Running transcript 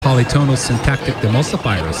Polytonal Syntactic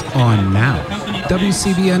Demulsifiers on now.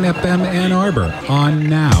 WCBN FM Ann Arbor on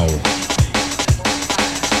now.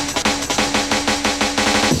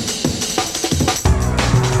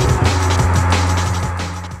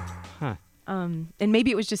 And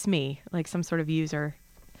maybe it was just me, like some sort of user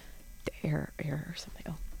error or something.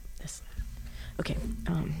 Oh, this. Okay.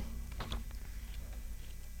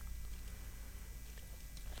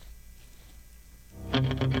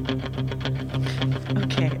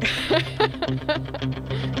 Okay.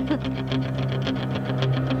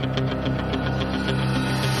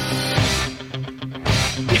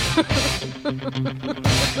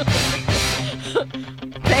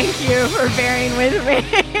 Thank you for bearing with me.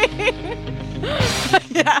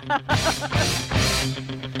 Yeah.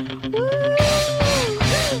 Woo!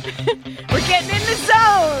 We're getting in the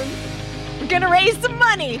zone. We're gonna raise some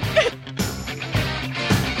money.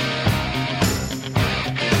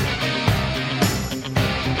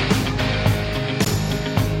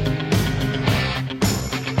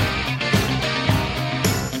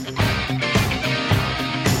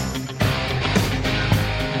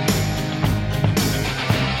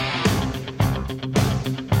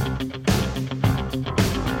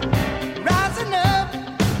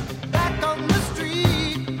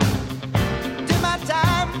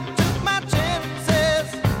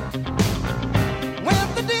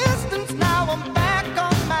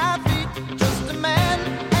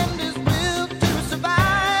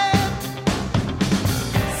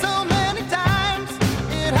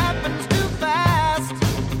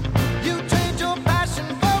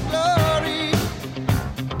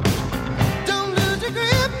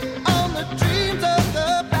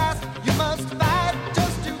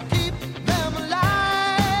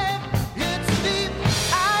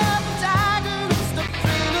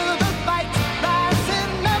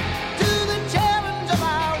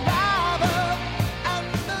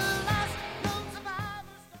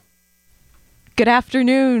 Good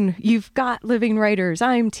afternoon. You've got Living Writers.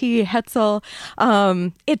 I'm T. Hetzel.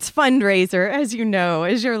 It's fundraiser, as you know,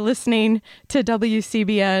 as you're listening to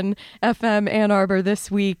WCBN FM Ann Arbor this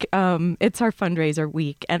week. It's our fundraiser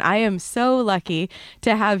week, and I am so lucky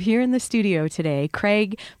to have here in the studio today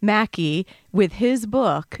Craig Mackey with his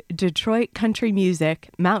book, Detroit Country Music,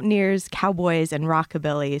 Mountaineers, Cowboys, and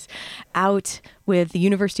Rockabillys, out with the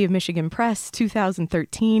University of Michigan Press,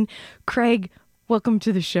 2013. Craig, welcome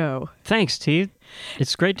to the show. Thanks, T.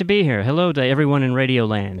 It's great to be here. Hello to everyone in Radio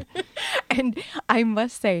Land. And I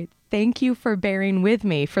must say, thank you for bearing with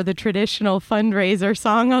me for the traditional fundraiser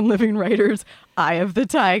song on Living Writers, Eye of the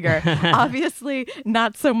Tiger. Obviously,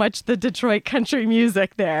 not so much the Detroit country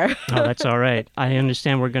music there. Oh, that's all right. I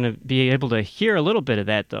understand we're going to be able to hear a little bit of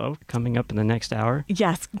that, though, coming up in the next hour.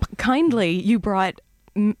 Yes. Kindly, you brought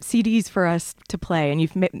CDs for us to play, and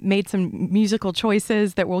you've made some musical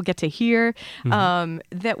choices that we'll get to hear,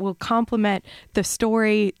 that will complement the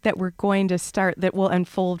story that we're going to start, that will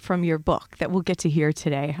unfold from your book, that we'll get to hear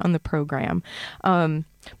today on the program.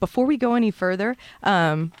 Before we go any further,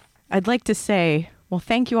 I'd like to say, well,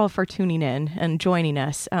 thank you all for tuning in and joining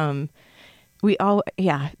us.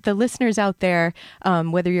 The listeners out there,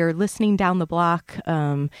 whether you're listening down the block,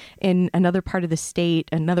 in another part of the state,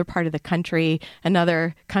 another part of the country,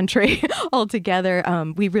 another country altogether,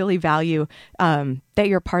 we really value that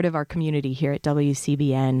you're part of our community here at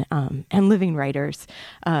WCBN and Living Writers.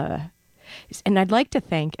 And I'd like to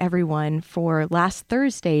thank everyone for last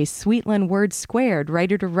Thursday's Sweetland Word Squared,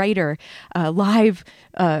 Writer to Writer, live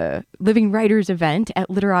Living Writers event at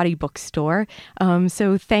Literati Bookstore.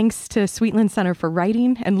 So thanks to Sweetland Center for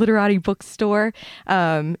Writing and Literati Bookstore.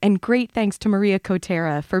 And great thanks to Maria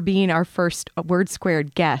Cotera for being our first Word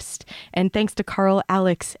Squared guest. And thanks to Carl,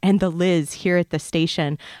 Alex, and the Liz here at the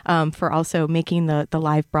station for also making the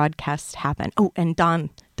live broadcast happen. Oh, and Don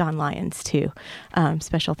Lyons, too.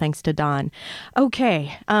 Special thanks to Don.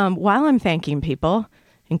 Okay, while I'm thanking people,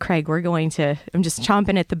 and Craig, I'm just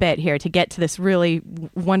chomping at the bit here to get to this really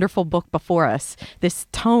wonderful book before us, this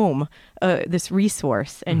tome, this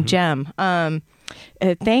resource and gem.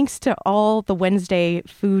 Thanks to all the Wednesday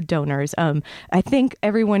food donors. I think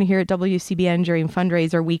everyone here at WCBN during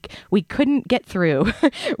fundraiser week, we couldn't get through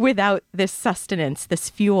without this sustenance, this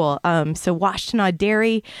fuel. So Washtenaw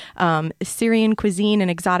Dairy, Syrian Cuisine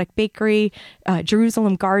and Exotic Bakery,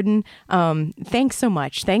 Jerusalem Garden. Thanks so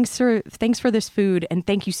much. Thanks for this food, and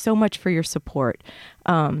thank you so much for your support.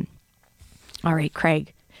 All right,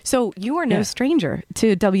 Craig. So you are no stranger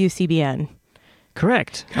to WCBN.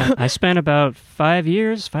 Correct. I spent about 5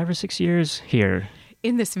 or 6 years here.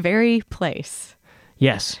 In this very place.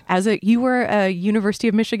 Yes. You were a University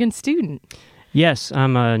of Michigan student. Yes,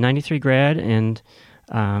 I'm a 93 grad, and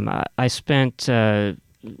I spent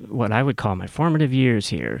what I would call my formative years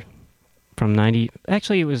here. From 90,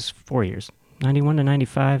 actually it was 4 years, 91 to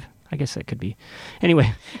 95. I guess that could be.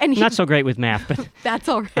 Anyway, And not so great with math, but That's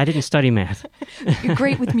all right. I didn't study math. You're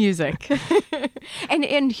great with music.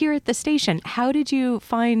 And here at the station, how did you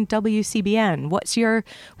find WCBN? What's your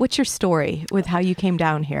story with how you came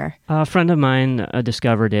down here? A friend of mine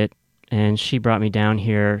discovered it, and she brought me down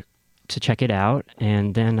here to check it out,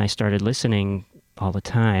 and then I started listening all the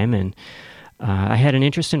time, and I had an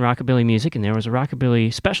interest in rockabilly music, and there was a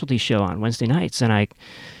rockabilly specialty show on Wednesday nights, and I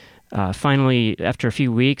finally, after a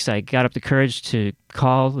few weeks, I got up the courage to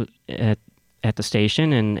call at the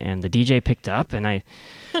station, and the DJ picked up, and I,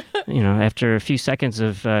 after a few seconds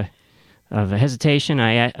of hesitation,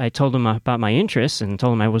 I told him about my interests and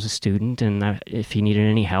told him I was a student, and if he needed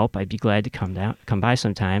any help, I'd be glad to come by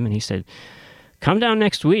sometime. And he said, "Come down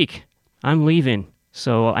next week. I'm leaving,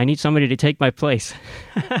 so I need somebody to take my place."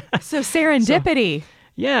 So serendipity.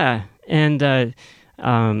 Yeah, and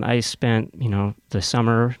I spent, the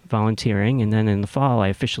summer volunteering, and then in the fall, I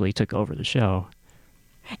officially took over the show.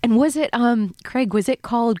 And was it, Craig, was it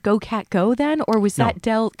called Go Cat Go then? Or was No. that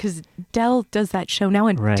Del? Because Del does that show now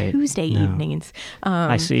on Right. Tuesday No.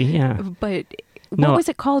 I I see, yeah. But what No, was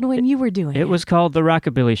it called when you were doing it? It was called The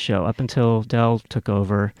Rockabilly Show up until Del took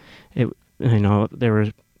over. There were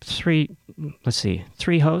three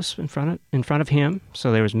hosts in front of him.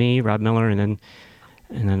 So there was me, Rob Miller, and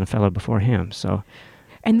then a fellow before him. So.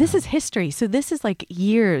 And this is history. So this is like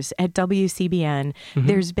years at WCBN. Mhm.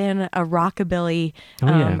 There's been a rockabilly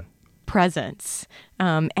Yeah. presence,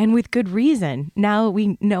 and with good reason. Now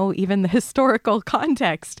we know even the historical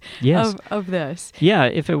context Yes. of this. Yeah,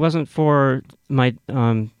 if it wasn't for my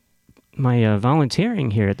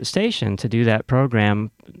volunteering here at the station to do that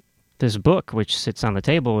program, this book, which sits on the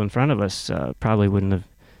table in front of us, probably wouldn't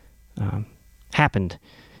have happened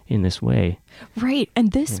in this way. Right.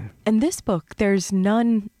 And this book, there's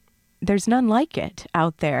none like it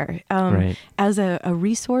out there. Right. As a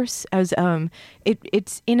resource, as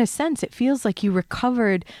it's in a sense, it feels like you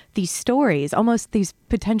recovered these stories, almost these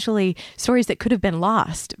potentially stories that could have been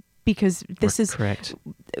lost, because this is correct.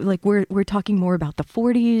 Like we're talking more about the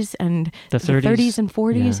 40s and The 30s, and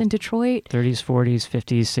 40s yeah. in Detroit. 30s, 40s,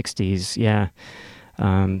 50s, 60s, yeah.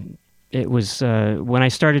 It was when I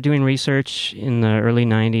started doing research in the early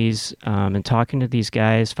 90s and talking to these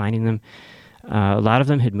guys, finding them. A lot of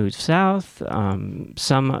them had moved south.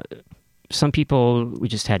 Some people, we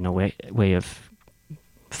just had no way of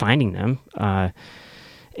finding them.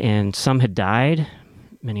 And some had died.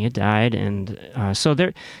 Many had died. And so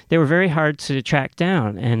they were very hard to track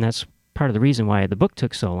down. And that's part of the reason why the book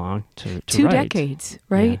took so long to write. 2 decades,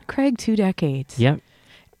 right, Yeah. Craig? 2 decades. Yep.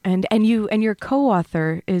 And your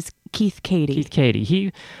co-author is Keith Cady. Keith Cady.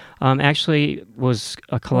 He actually was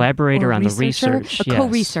a collaborator Or on the researcher? research. A Yes.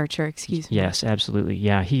 co-researcher, excuse me. Yes, absolutely.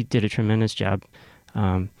 Yeah, he did a tremendous job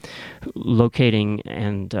locating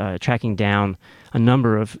and tracking down a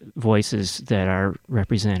number of voices that are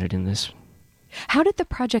represented in this. How did the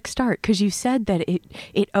project start? Because you said that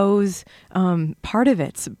it owes part of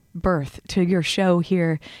its birth to your show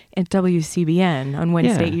here at WCBN on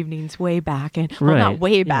Wednesday Yeah. evenings way back. And well, not Right,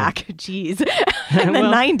 way yeah. back, geez, in the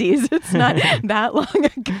Well- 90s. It's not that long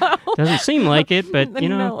ago. Doesn't seem like it, but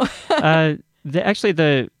No. the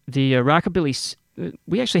rockabilly.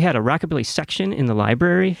 We actually had a rockabilly section in the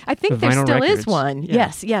library. I think of there vinyl still is records. one. Yeah.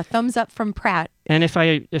 Yes, yeah. Thumbs up from Pratt. And if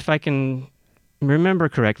I can remember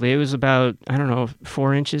correctly, it was about,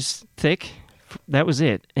 4 inches thick. That was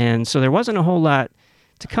it. And so there wasn't a whole lot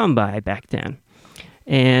to come by back then.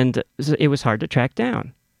 And it was hard to track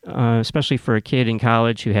down, especially for a kid in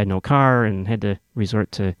college who had no car and had to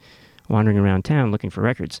resort to wandering around town looking for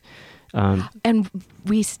records. And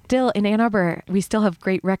we still, in Ann Arbor, we still have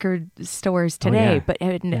great record stores today. yeah. But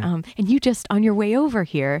Yeah. and you just, on your way over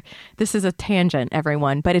here, this is a tangent,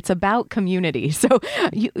 everyone, but it's about community. So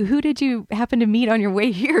who did you happen to meet on your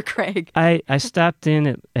way here, Craig? I stopped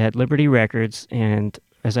in at Liberty Records, and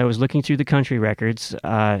as I was looking through the country records,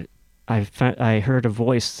 I heard a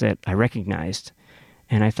voice that I recognized,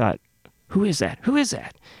 and I thought, "Who is that? Who is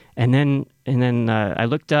that?" And then I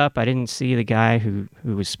looked up. I didn't see the guy who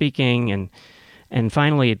was speaking, and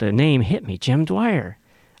finally the name hit me, Jim Dwyer.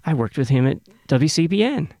 I worked with him at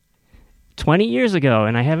WCBN 20 years ago,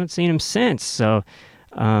 and I haven't seen him since. So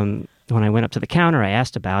when I went up to the counter, I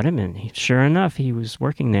asked about him, and sure enough, he was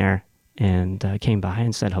working there, and came by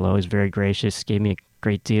and said hello. He was very gracious, gave me a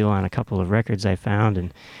great deal on a couple of records I found.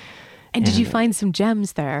 And did you find some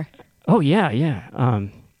gems there? Oh, yeah.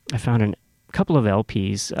 I found a couple of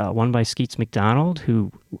LPs, one by Skeets McDonald,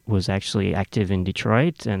 who was actually active in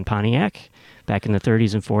Detroit and Pontiac back in the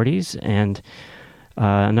 30s and 40s, and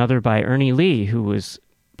another by Ernie Lee, who was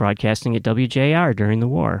broadcasting at WJR during the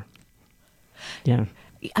war. Yeah.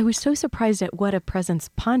 I was so surprised at what a presence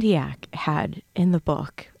Pontiac had in the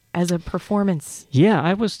book as a performance. Yeah,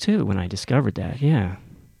 I was too when I discovered that, yeah.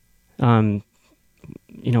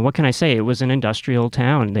 What can I say? It was an industrial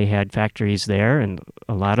town. They had factories there and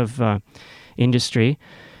a lot of industry.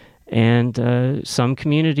 And some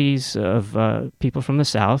communities of people from the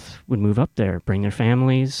South would move up there, bring their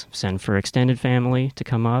families, send for extended family to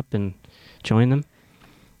come up and join them.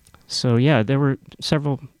 So, yeah, there were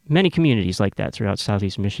many communities like that throughout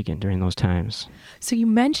Southeast Michigan during those times. So you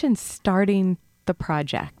mentioned starting the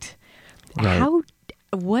project. Right.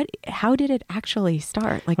 How did it actually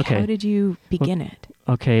start? Okay. How did you begin it?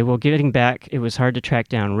 Okay, well, getting back, it was hard to track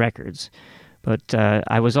down records. But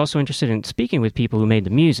I was also interested in speaking with people who made the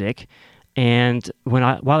music. And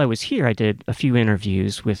while I was here, I did a few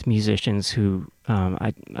interviews with musicians who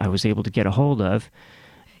I was able to get a hold of.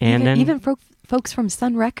 And even folks from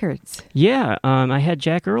Sun Records. Yeah, I had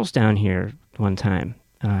Jack Earls down here one time.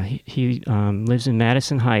 He lives in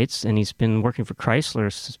Madison Heights, and he's been working for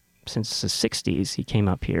Chrysler since the 60s. He came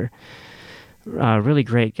up here. Really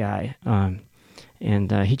great guy.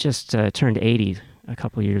 And he just turned 80 a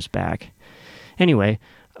couple years back. Anyway,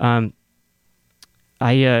 through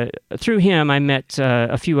him, I met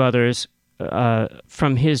a few others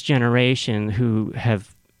from his generation who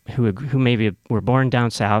maybe were born down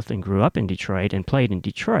south and grew up in Detroit and played in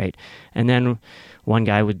Detroit. And then one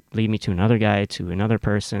guy would lead me to another guy, to another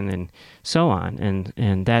person, and so on.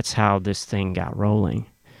 And that's how this thing got rolling.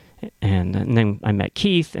 And then I met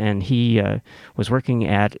Keith, and he was working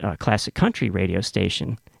at a classic country radio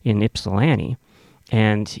station in Ypsilanti.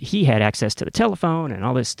 And he had access to the telephone and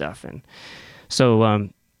all this stuff. And so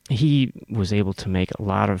he was able to make a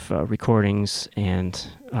lot of recordings and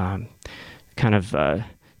kind of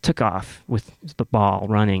took off with the ball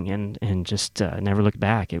running and just never looked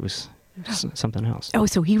back. It was something else. Oh,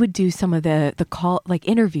 so he would do some of the call, like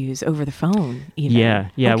interviews over the phone even. Yeah.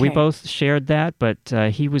 Okay. We both shared that, but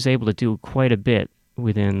he was able to do quite a bit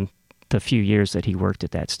within the few years that he worked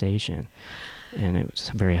at that station. And it was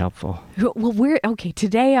very helpful. Well,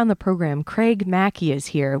 today on the program, Craig Mackey is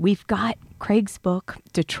here. We've got Craig's book,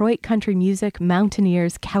 Detroit Country Music,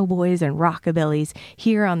 Mountaineers, Cowboys, and Rockabillys,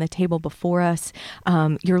 here on the table before us.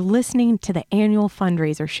 You're listening to the annual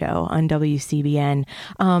fundraiser show on WCBN.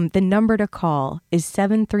 The number to call is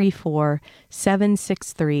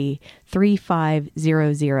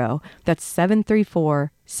 734-763-3500. That's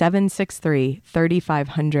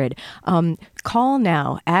 734-763-3500. Call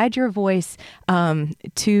now. Add your voice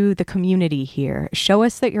to the community here. Show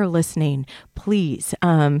us that you're listening, please.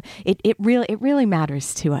 It really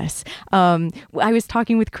matters to us. I was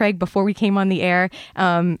talking with Craig before we came on the air,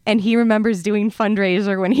 and he remembers doing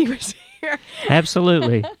fundraiser when he was here.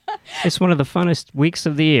 Absolutely. It's one of the funnest weeks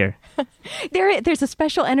of the year. There's a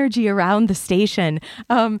special energy around the station.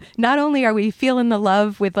 Not only are we feeling the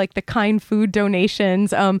love with like the kind food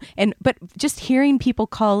donations, but just hearing people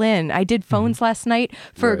call in. I did phones last night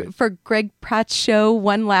for Greg Pratt's show,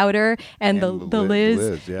 One Louder, and the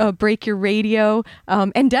Liz Break Your Radio,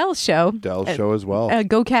 and Dell's show. Dell's show as well.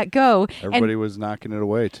 Go Cat Go. Everybody was knocking it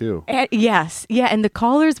away too. Yes, yeah, and the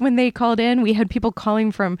callers when they called in, we had people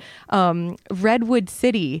calling from Redwood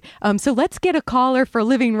City. So let's get a caller for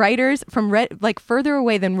Living Writers from further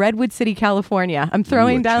away than Redwood City, California. I'm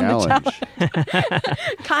throwing down the challenge.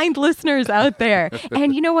 Kind listeners out there.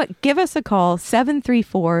 And you know what? Give us a call,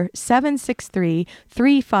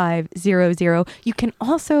 734-763-3500. You can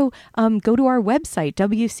also go to our website,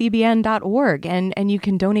 wcbn.org, and you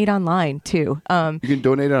can donate online too. You can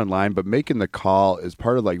donate online, but making the call is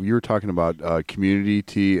part of, like you were talking about, community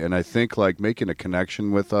tea, and I think like making a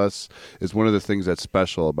connection with us is one of the things that's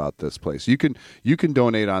special about this place. You can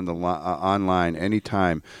donate on the online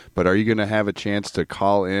anytime, but are you going to have a chance to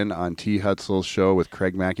call in on T. Hutzel's show with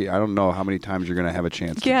Craig Mackey? I don't know how many times you're going to have a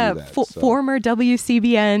chance to do that. Former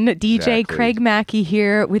WCBN DJ Craig Mackey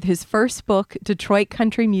here with his first book, Detroit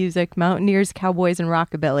Country Music, Mountaineers, Cowboys, and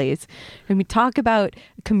Rockabillys. And we talk about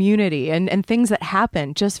community and things that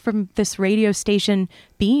happen just from this radio station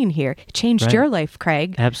being here. It changed your life,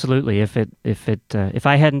 Craig. Absolutely. If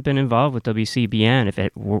I hadn't been involved with WCBN,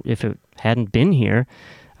 if it hadn't been here,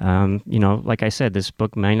 like I said, this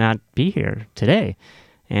book might not be here today.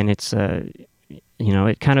 And it's,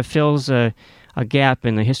 it kind of fills a a gap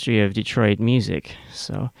in the history of Detroit music.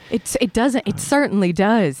 So it certainly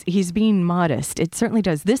does. He's being modest. It certainly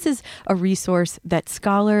does. This is a resource that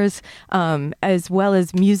scholars, as well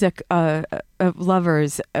as music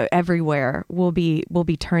lovers everywhere, will be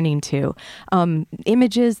turning to.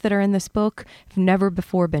 Images that are in this book have never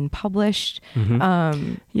before been published.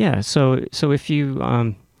 Yeah. So if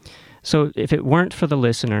you so if it weren't for the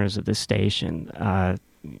listeners of this station,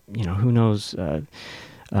 who knows.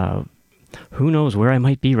 Who knows where I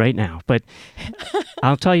might be right now? But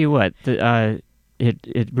I'll tell you what,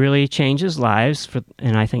 it really changes lives,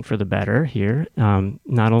 and I think for the better here.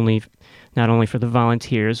 Not only for the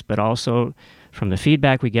volunteers, but also from the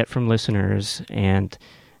feedback we get from listeners. And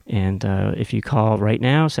if you call right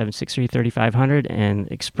now 763-3500 and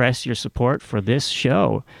express your support for this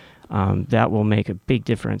show, that will make a big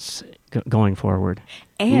difference going forward.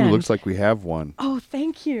 And looks like we have one. Oh,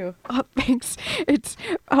 thank you. Oh, thanks. It's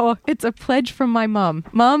a pledge from my mom.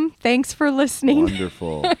 Mom, thanks for listening.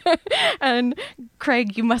 Wonderful. And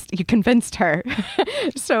Craig, you convinced her.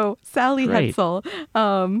 So Sally Great. Hetzel,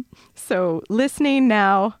 so listening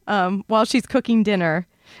now while she's cooking dinner.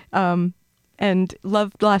 And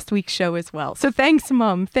loved last week's show as well. So thanks,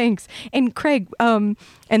 Mom. Thanks. And Craig, and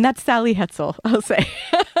that's Sally Hetzel, I'll say.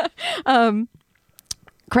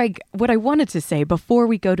 Craig, what I wanted to say before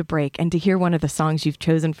we go to break and to hear one of the songs you've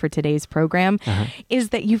chosen for today's program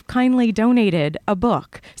is that you've kindly donated a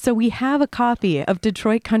book. So we have a copy of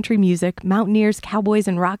Detroit Country Music, Mountaineers, Cowboys,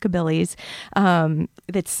 and Rockabillys.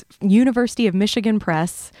 That's University of Michigan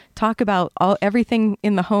Press. Talk about everything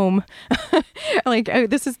in the home.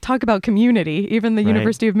 This is talk about community. Even the Right.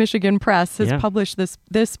 University of Michigan Press has Yeah. published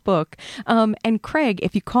this book. And Craig,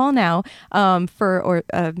 if you call now I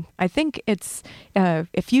think it's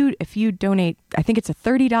if you donate, I think it's a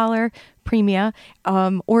 $30 premia,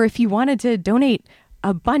 or if you wanted to donate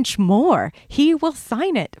a bunch more, he will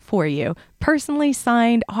sign it for you. Personally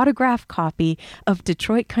signed autographed copy of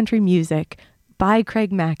Detroit Country Music by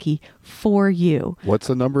Craig Mackey for you. What's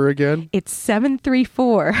the number again? It's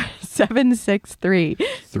 734-763.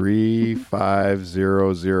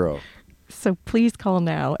 3500. So please call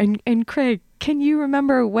now. And Craig, can you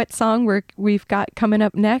remember what song we've got coming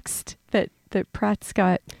up next that Pratt's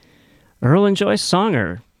got? Earl and Joyce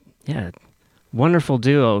Songer, yeah, wonderful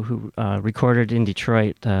duo who recorded in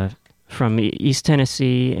Detroit from East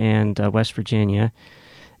Tennessee and West Virginia.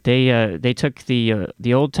 They took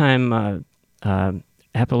the old time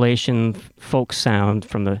Appalachian folk sound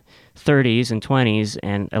from the 30s and 20s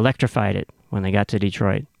and electrified it when they got to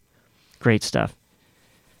Detroit. Great stuff.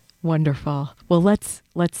 Wonderful. Well, let's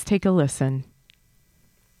take a listen.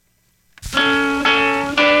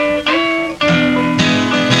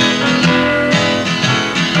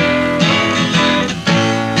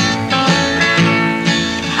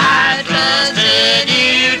 I trusted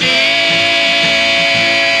you,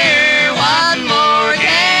 dear. What more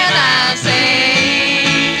can I say?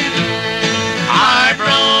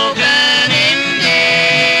 Heartbroken in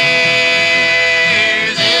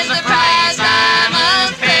tears is the price I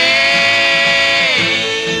must pay.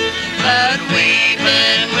 But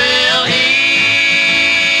weeping will heal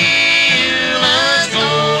a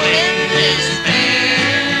soul in despair.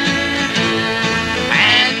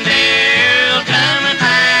 And there'll come a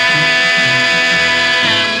time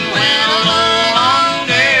when I'll no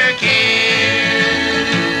longer care.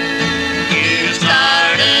 You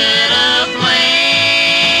started a flame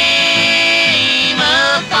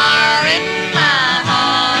of fire in my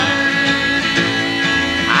heart.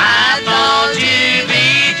 I thought you'd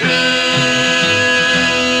be true,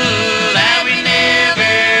 that we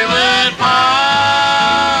never would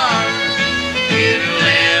part. You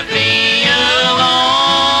left me alone,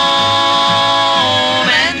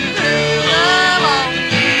 and through the long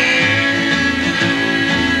years,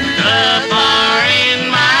 the fire in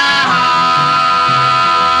my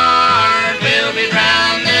heart will be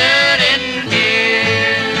drowned in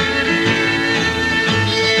tears.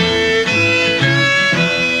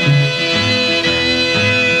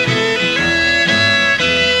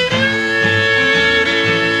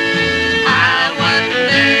 I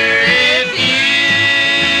wonder if you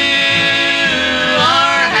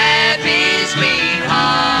are happy,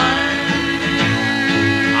 sweetheart,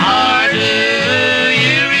 or do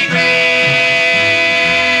you regret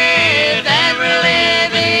that we're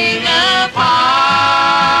living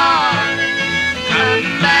apart? Come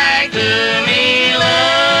back to me,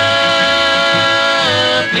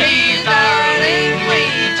 love, please, darling,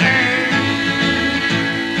 return.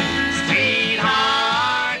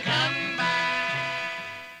 Sweetheart, come back.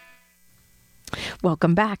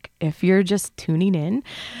 Welcome back. If you're just tuning in,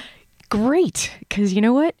 great, because you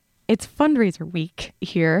know what? it's fundraiser week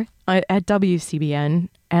here at WCBN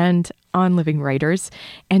and on Living Writers.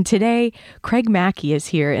 And today, Craig Mackey is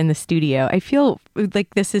here in the studio. I feel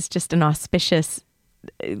like this is just an auspicious,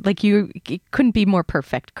 like it couldn't be more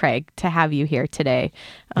perfect, Craig, to have you here today.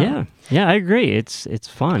 Yeah, I agree. It's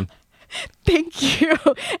fun. Thank you.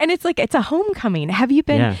 And it's a homecoming. Have you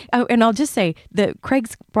been? Yeah. Oh, and I'll just say that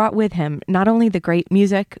Craig's brought with him not only the great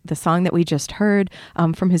music, the song that we just heard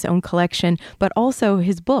from his own collection, but also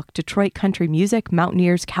his book, Detroit Country Music,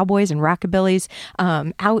 Mountaineers, Cowboys, and Rockabillys,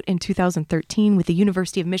 out in 2013 with the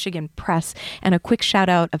University of Michigan Press. And a quick shout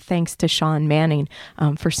out of thanks to Sean Manning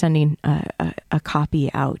for sending a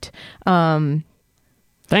copy out.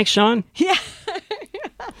 Thanks, Sean. Yeah.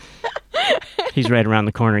 He's right around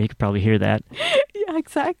the corner. He could probably hear that. Yeah,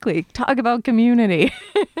 exactly. Talk about community.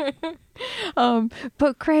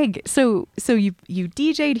 But Craig, so you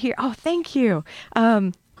DJ'd here. Oh, thank you.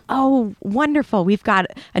 Oh, wonderful. We've got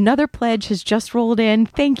another pledge has just rolled in.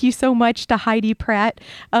 Thank you so much to Heidi Pratt,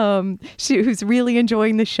 who's really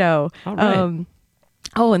enjoying the show. All right.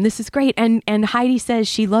 Oh, and this is great. And Heidi says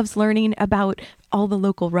she loves learning about all the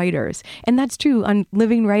local writers. And that's true. On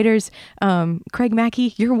Living Writers, Craig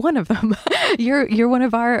Mackey, you're one of them. You're one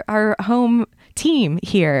of our home team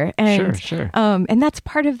here. And, Sure. And that's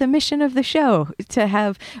part of the mission of the show, to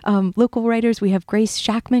have local writers. We have Grace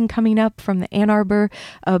Shackman coming up from the Ann Arbor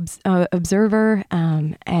Observer,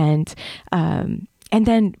 and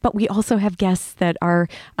then, but we also have guests that are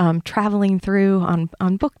traveling through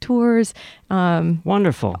on book tours.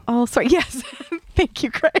 Wonderful. Also, yes. Thank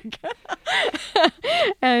you, Craig.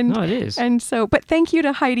 No, it is. And so, but thank you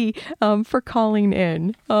to Heidi for calling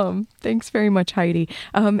in. Thanks very much, Heidi.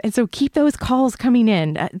 And so keep those calls coming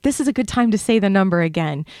in. This is a good time to say the number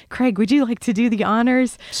again. Craig, would you like to do the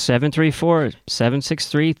honors?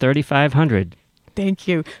 734-763-3500. Thank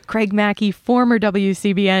you. Craig Mackey, former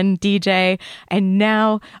WCBN DJ, and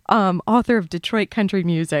now author of Detroit Country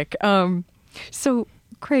Music. So,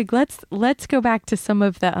 Craig, let's go back to some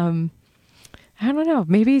of the, I don't know,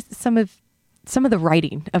 maybe some of the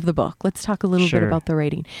writing of the book. Let's talk a little bit about the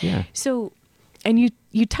writing. Yeah. So, and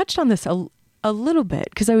you touched on this a little bit,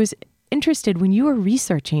 because I was interested when you were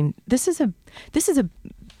researching. This has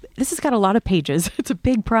got a lot of pages. It's a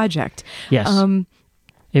big project. Yes.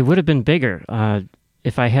 It would have been bigger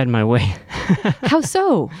if I had my way. How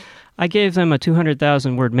so? I gave them a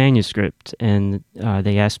 200,000-word manuscript, and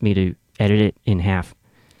they asked me to edit it in half.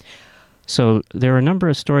 So there were a number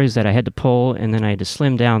of stories that I had to pull, and then I had to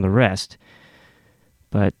slim down the rest.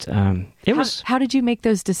 But How did you make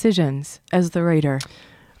those decisions as the writer?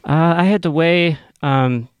 I had to weigh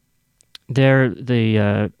so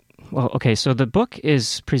the book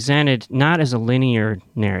is presented not as a linear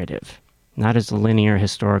narrative, not as a linear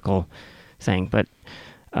historical thing, but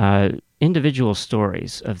individual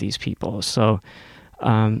stories of these people. So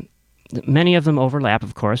many of them overlap,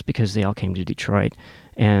 of course, because they all came to Detroit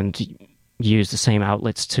and used the same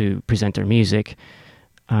outlets to present their music.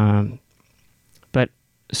 But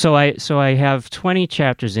so I have 20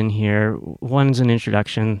 chapters in here. One's an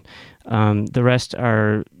introduction. The rest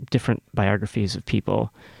are different biographies of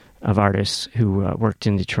people, of artists who worked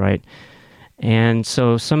in Detroit. And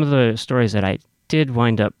so some of the stories that I did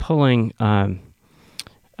wind up pulling,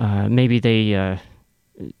 maybe the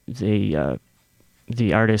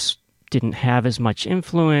artists didn't have as much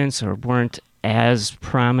influence or weren't as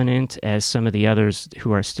prominent as some of the others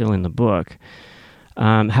who are still in the book.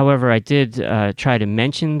 However, I did try to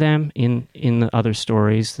mention them in the other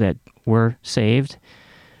stories that were saved.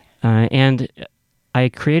 And I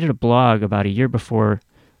created a blog about a year before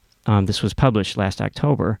this was published last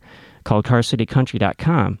October, called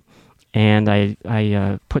CarcityCountry.com, and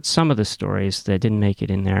I put some of the stories that didn't make it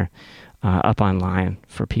in there up online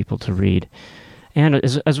for people to read. And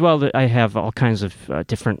as well, I have all kinds of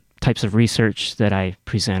different types of research that I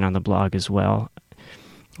present on the blog as well,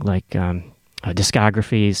 like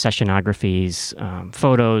discographies, sessionographies,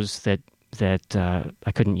 photos that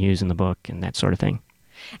I couldn't use in the book, and that sort of thing.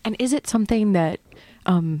 And is it something that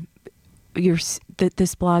that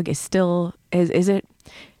this blog is still is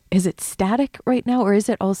it static right now, or is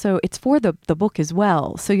it also, it's for the book as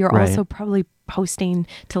well? So you're Right. also probably posting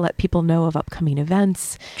to let people know of upcoming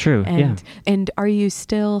events. True. Yeah. And are you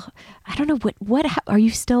still, I don't know, what are you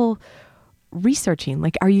still researching?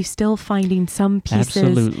 Like, are you still finding some pieces?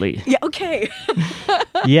 Absolutely. Yeah. Okay.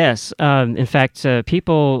 Yes. In fact,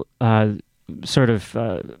 people sort of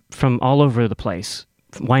from all over the place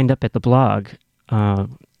wind up at the blog,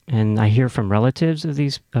 and I hear from relatives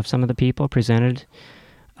of some of the people presented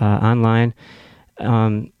online.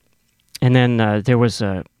 And then there was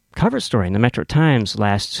a cover story in the Metro Times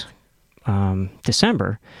last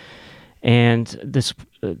December And this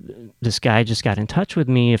guy just got in touch with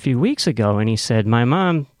me a few weeks ago, and he said, my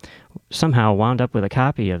mom somehow wound up with a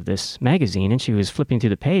copy of this magazine, and she was flipping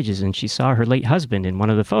through the pages, and she saw her late husband in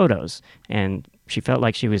one of the photos, and she felt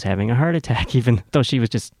like she was having a heart attack, even though she was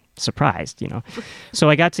just surprised, you know. So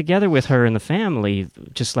I got together with her and the family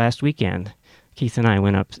just last weekend. Keith and I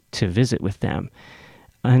went up to visit with them,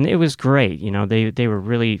 and it was great. You know, they were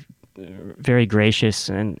really very gracious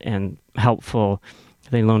and helpful.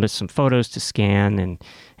 They loaned us some photos to scan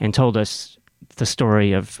and told us the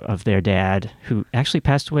story of their dad, who actually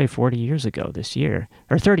passed away 40 years ago this year,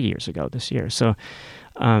 or 30 years ago this year. So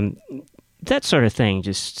that sort of thing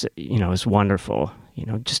just, you know, is wonderful, you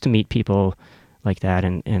know, just to meet people like that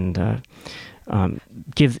and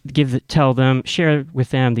tell them, share with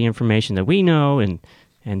them the information that we know,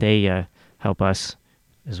 and they help us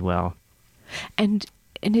as well. And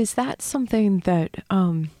is that something that,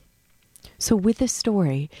 so with this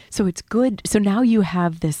story, so it's good, so now you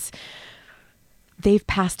have this, they've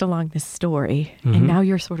passed along this story, and now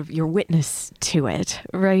you're you're witness to it,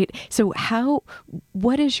 right? So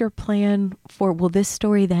what is your plan for, will this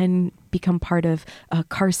story then become part of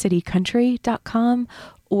carcitycountry.com,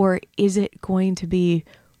 or is it going to be,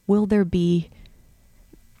 will there be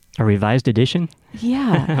a revised edition?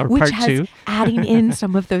 Yeah, or which part has 2? adding in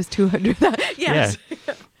some of those 200. Yes.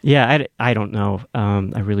 Yeah, I don't know.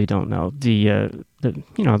 I really don't know.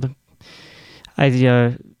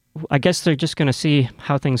 I guess they're just going to see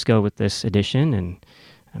how things go with this edition, and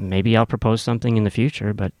maybe I'll propose something in the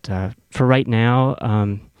future. But for right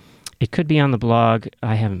now, it could be on the blog.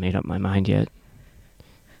 I haven't made up my mind yet.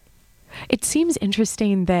 It seems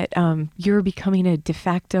interesting that you're becoming a de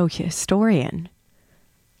facto historian.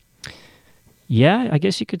 Yeah, I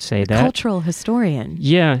guess you could say that. Cultural historian.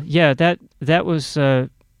 Yeah. That was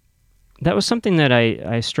something that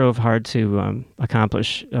I strove hard to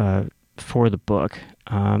accomplish for the book.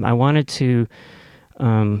 I wanted to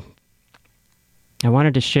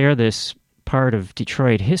share this part of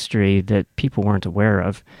Detroit history that people weren't aware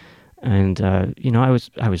of, and I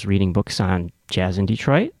was reading books on jazz in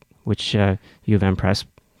Detroit, which U of M Press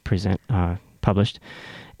published,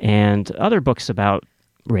 and other books about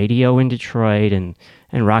radio in Detroit and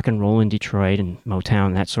rock and roll in Detroit and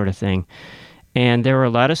Motown, that sort of thing. And there were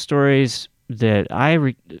a lot of stories that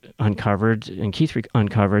I uncovered and Keith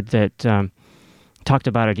uncovered that talked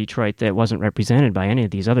about a Detroit that wasn't represented by any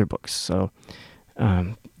of these other books. So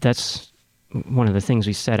that's one of the things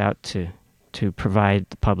we set out to provide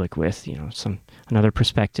the public with, you know, another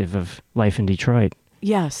perspective of life in Detroit.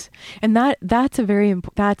 Yes, and that's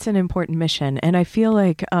an important mission, and I feel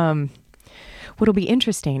like what'll be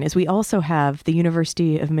interesting is we also have the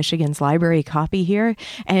University of Michigan's library copy here,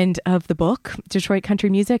 and of the book Detroit Country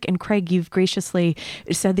Music. And Craig, you've graciously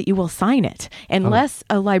said that you will sign it unless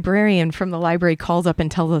a librarian from the library calls up and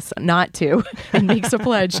tells us not to and makes a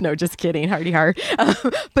pledge. No, just kidding, hearty heart.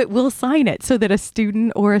 But we'll sign it so that a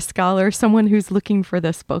student or a scholar, someone who's looking for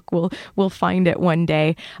this book, will find it one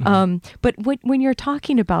day. But when you're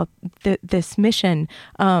talking about this mission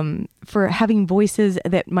for having voices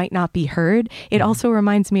that might not be heard, it also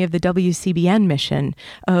reminds me of the WCBN mission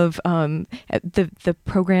of the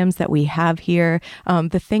programs that we have here,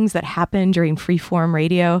 the things that happen during freeform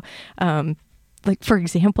radio. Like, for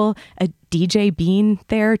example, a DJ being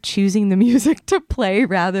there choosing the music to play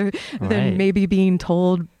rather than maybe being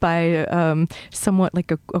told by somewhat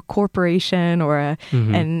like a corporation or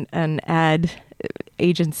an ad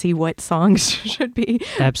agency what songs should be.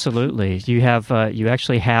 Absolutely. You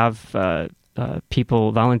actually have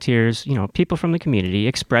people, volunteers, you know, people from the community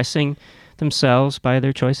expressing themselves by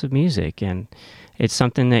their choice of music, and it's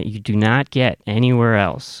something that you do not get anywhere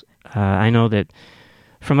else. I know that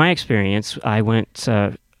from my experience, I went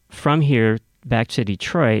from here back to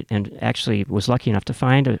Detroit, and actually was lucky enough to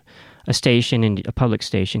find a public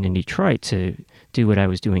station in Detroit to do what I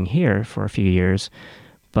was doing here for a few years.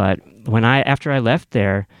 But after I left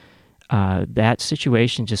there, that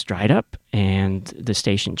situation just dried up, and the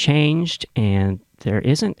station changed, and there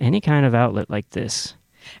isn't any kind of outlet like this,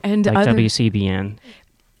 and like WCBN,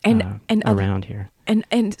 and around here,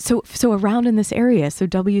 and so around in this area. So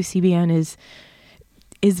WCBN is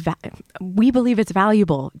we believe it's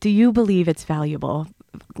valuable. Do you believe it's valuable,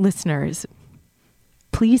 listeners?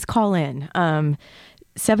 Please call in.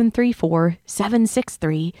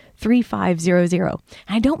 734-763-3500.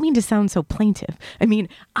 I don't mean to sound so plaintive. I mean,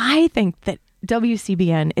 I think that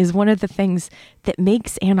WCBN is one of the things that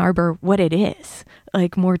makes Ann Arbor what it is,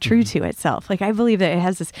 like more true to itself. Like, I believe that it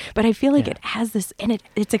has this, but I feel like it has this, and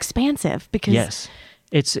it's expansive because... Yes.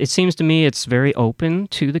 It seems to me it's very open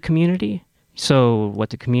to the community. So what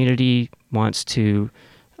the community wants to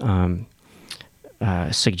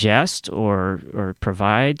suggest or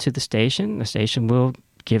provide to the station will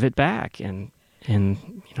give it back, and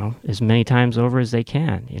as many times over as they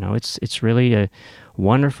can. It's really a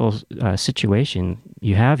wonderful situation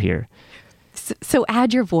you have here. So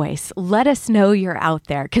add your voice. Let us know you're out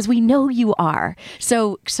there, because we know you are.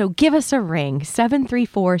 So give us a ring,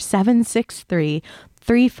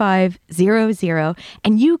 734-763-3500,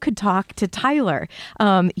 and you could talk to Tyler.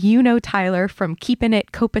 Tyler from Keeping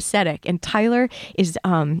It Copacetic, and Tyler is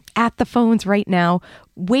at the phones right now,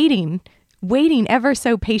 waiting ever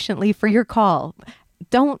so patiently for your call.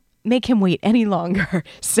 Don't make him wait any longer.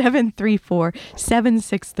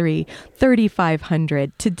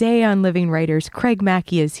 734-763-3500. Today on Living Writers, Craig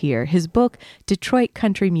Mackey is here. His book, Detroit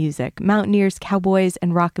Country Music, Mountaineers, Cowboys,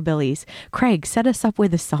 and Rockabillys. Craig, set us up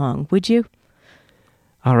with a song, would you?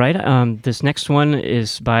 All right. This next one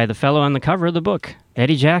is by the fellow on the cover of the book,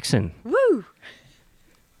 Eddie Jackson. Woo!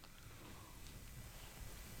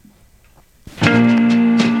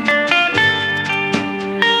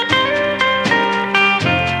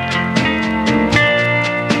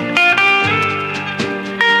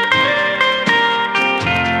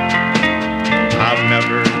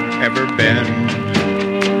 Ever been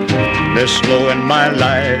this low in my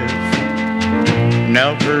life.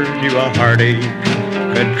 Never knew a heartache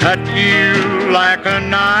could cut you like a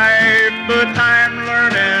knife, but I'm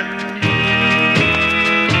learning.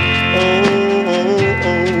 Oh,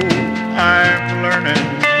 I'm learning.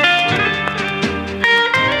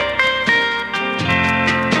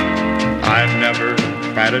 I've never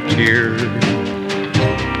cried a tear,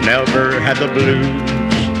 never had the blues.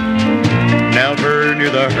 Never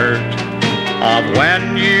knew the hurt of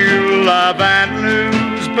when you love and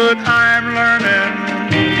lose, but I'm learning.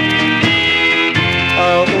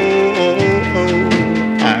 Oh,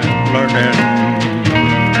 I'm learning.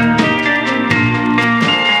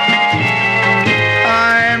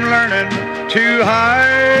 I'm learning to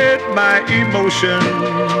hide my emotions.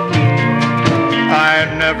 I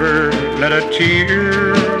never let a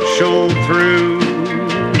tear show through.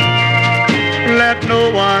 Let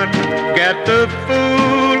no one get the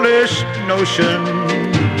foolish notion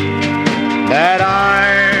that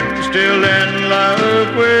I'm still in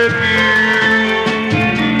love with you.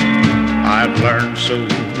 I've learned so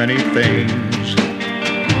many things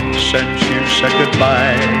since you said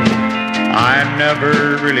goodbye. I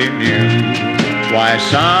never really knew why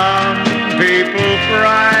some people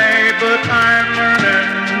cry, but I'm learning.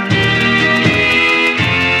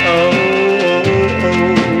 Oh,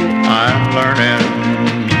 I'm learning.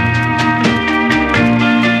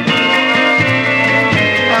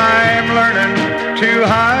 I'm learning to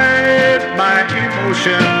hide my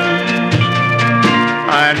emotions.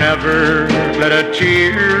 I never let a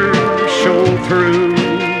tear show through.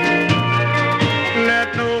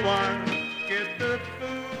 Let no one get the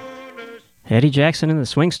foolish. Eddie Jackson and the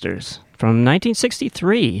Swingsters from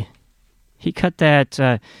 1963. He cut that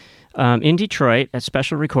in Detroit at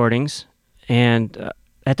Special Recordings, and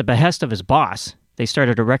at the behest of his boss, they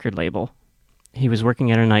started a record label. He was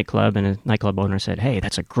working at a nightclub, and a nightclub owner said, "Hey,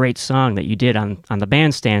 that's a great song that you did on the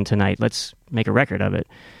bandstand tonight. Let's make a record of it."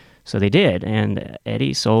 So they did, and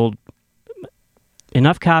Eddie sold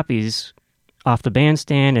enough copies off the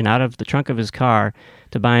bandstand and out of the trunk of his car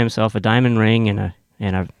to buy himself a diamond ring and a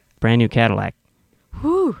brand new Cadillac.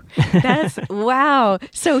 Whew, that's wow.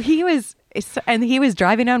 So he was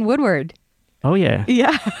driving on Woodward. Oh yeah,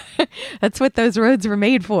 yeah. That's what those roads were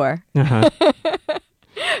made for. Uh-huh.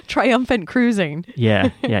 Triumphant cruising.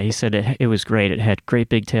 Yeah. He said it was great. It had great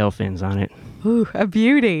big tail fins on it. Ooh, a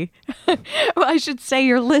beauty. Well, I should say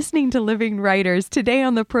you're listening to Living Writers. Today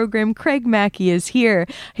on the program, Craig Mackey is here.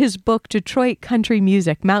 His book, Detroit Country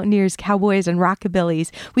Music, Mountaineers, Cowboys, and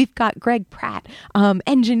Rockabillys. We've got Greg Pratt,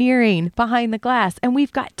 engineering behind the glass, and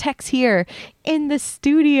we've got Tex here in the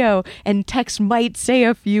studio. And Tex might say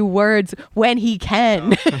a few words when he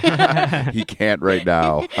can. He can't right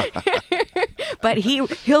now. But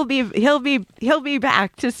he'll be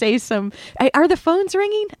back to say some. Are the phones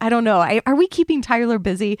ringing? I don't know. Are we keeping Tyler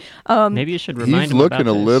busy? Maybe you should remind He's him looking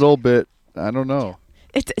about a this. little bit. I don't know.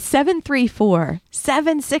 It's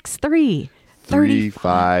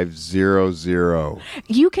 734-763-3500.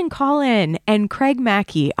 You can call in, and Craig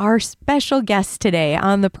Mackey, our special guest today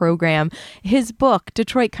on the program, his book,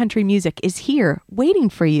 Detroit Country Music, is here waiting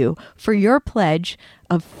for you for your pledge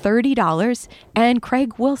of $30, and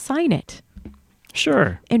Craig will sign it.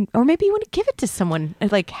 Sure. Or maybe you want to give it to someone,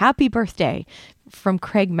 like happy birthday from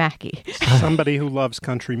Craig Mackey. Somebody who loves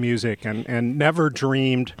country music and never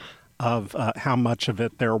dreamed of how much of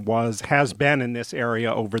it there has been in this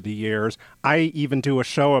area over the years. I even do a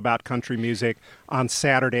show about country music on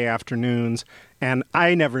Saturday afternoons, and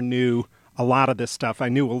I never knew a lot of this stuff. I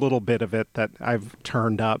knew a little bit of it that I've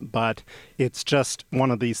turned up, but it's just one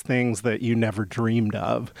of these things that you never dreamed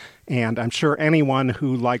of. And I'm sure anyone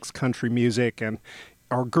who likes country music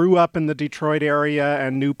or grew up in the Detroit area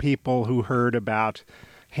and knew people who heard about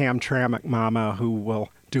Hamtramck Mama who will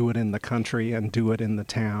do it in the country and do it in the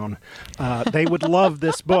town. They would love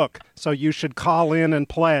this book. So you should call in and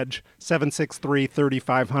pledge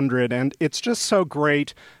 763-3500. And it's just so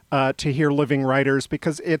great to hear living writers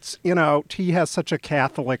because it's, T has such a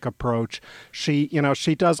Catholic approach. She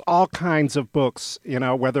does all kinds of books,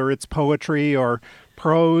 whether it's poetry or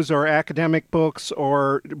prose or academic books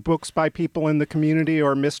or books by people in the community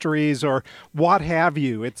or mysteries or what have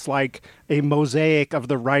you. It's like a mosaic of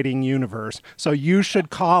the writing universe. So you should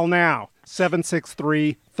call now,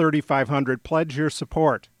 763-3500. Pledge your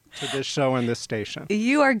support to this show and this station.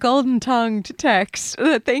 You are golden-tongued, Tex.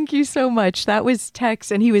 Thank you so much. That was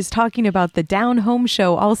Tex, and he was talking about the Down Home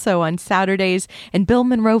Show also on Saturdays and Bill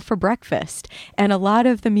Monroe for breakfast. And a lot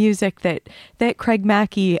of the music that Craig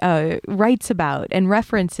Mackey writes about and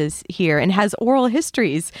references here and has oral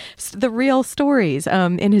histories, the real stories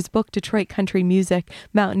in his book, Detroit Country Music,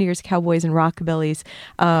 Mountaineers, Cowboys, and Rockabillys.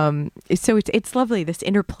 So it's lovely, this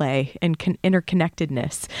interplay and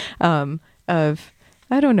interconnectedness of...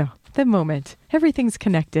 I don't know, the moment. Everything's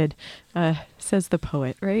connected, says the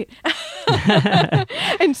poet, right?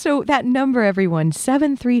 And so that number, everyone,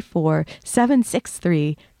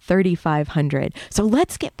 734-763-3500. So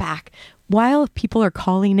let's get back, while people are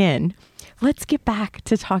calling in, let's get back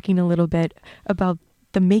to talking a little bit about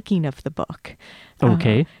the making of the book.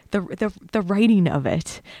 Okay. The writing of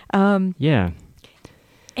it. Yeah.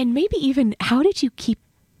 And maybe even, how did you keep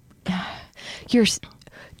your...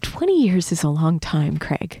 20 years is a long time,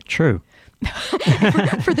 Craig. True.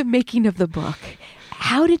 for the making of the book.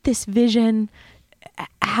 How did this vision,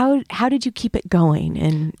 how did you keep it going?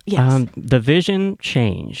 And yes. The vision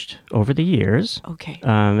changed over the years. Okay.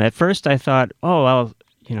 At first I thought, I've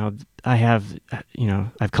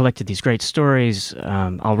collected these great stories.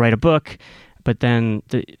 I'll write a book. But then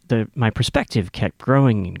my perspective kept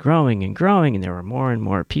growing and growing and growing, and there were more and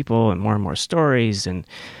more people and more stories. And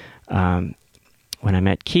when I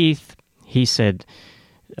met Keith, he said,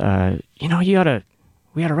 we ought to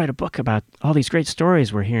write a book about all these great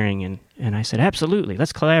stories we're hearing. And I said, absolutely,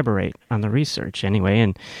 let's collaborate on the research anyway.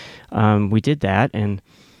 And we did that, and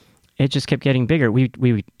it just kept getting bigger.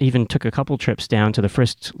 We even took a couple trips down to the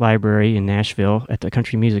Frist Library in Nashville at the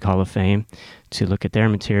Country Music Hall of Fame to look at their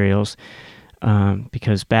materials.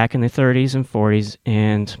 Because back in the 30s and 40s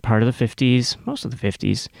and part of the 50s, most of the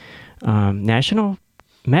 50s, national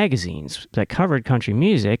magazines that covered country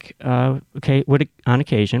music would on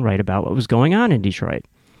occasion write about what was going on in Detroit.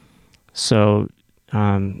 So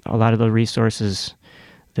a lot of the resources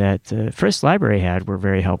that the Frist Library had were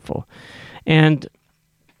very helpful. And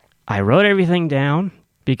I wrote everything down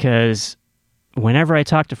because whenever I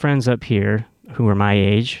talked to friends up here who were my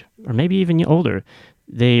age, or maybe even older,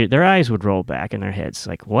 their eyes would roll back in their heads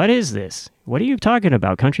like, what is this? What are you talking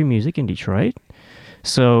about, country music in Detroit?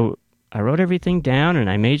 So I wrote everything down, and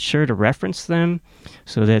I made sure to reference them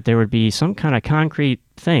so that there would be some kind of concrete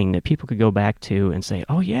thing that people could go back to and say,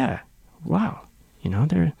 oh, yeah, wow,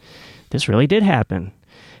 this really did happen.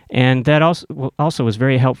 And that also was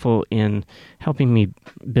very helpful in helping me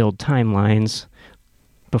build timelines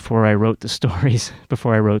before I wrote the stories,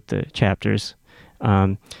 before I wrote the chapters,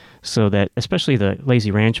 so that especially the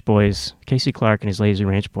Lazy Ranch Boys, Casey Clark and his Lazy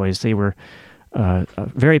Ranch Boys, they were a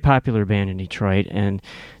very popular band in Detroit, and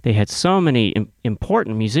they had so many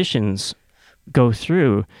important musicians go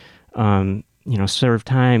through, serve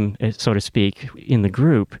time, so to speak, in the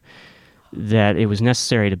group, that it was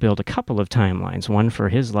necessary to build a couple of timelines, one for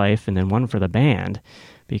his life and then one for the band,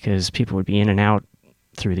 because people would be in and out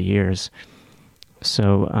through the years.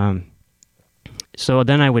 So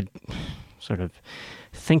then I would sort of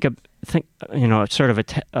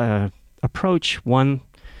approach one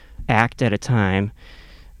act at a time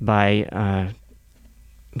by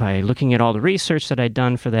looking at all the research that I'd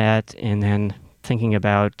done for that, and then thinking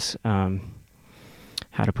about how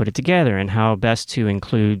to put it together and how best to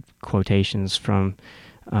include quotations from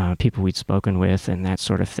people we'd spoken with and that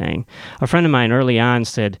sort of thing. A friend of mine early on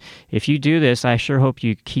said, if you do this, I sure hope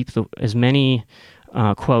you keep as many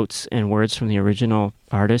quotes and words from the original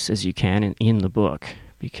artists as you can in the book,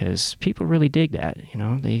 because people really dig that,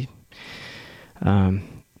 they...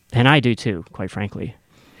 and I do too, quite frankly.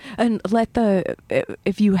 And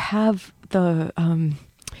if you have the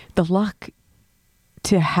luck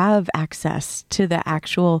to have access to the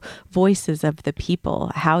actual voices of the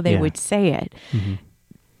people, how they would say it. Mm-hmm.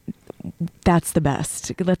 That's the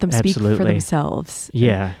best. Let them speak for themselves.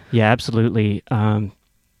 Yeah, absolutely.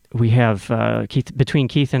 We have, between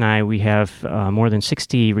Keith and I, we have more than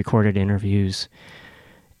 60 recorded interviews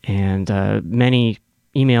and many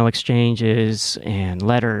email exchanges and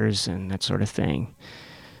letters and that sort of thing.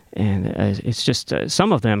 And it's just,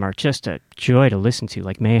 some of them are just a joy to listen to,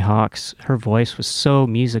 like May Hawks. Her voice was so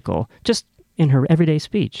musical, just in her everyday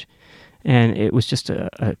speech. And it was just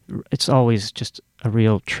it's always just a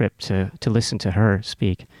real trip to listen to her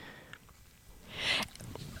speak.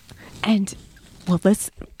 And, well,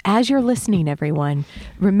 as you're listening, everyone,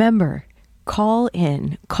 remember, call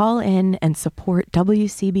in and support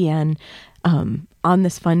WCBN on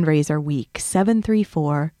this fundraiser week,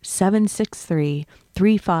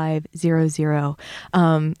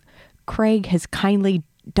 734-763-3500. Craig has kindly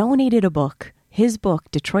donated a book, his book,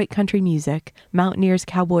 Detroit Country Music, Mountaineers,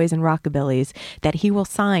 Cowboys, and Rockabillys, that he will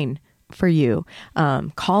sign for you.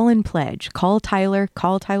 Call and pledge. Call Tyler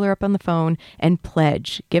up on the phone and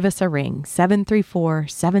pledge. Give us a ring,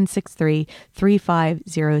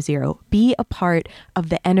 734-763-3500. Be a part of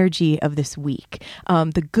the energy of this week.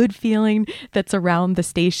 The good feeling that's around the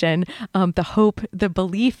station, the hope, the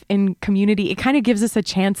belief in community. It kind of gives us a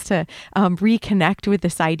chance to reconnect with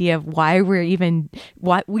this idea of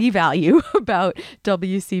what we value about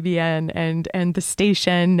WCBN and the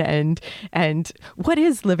station and what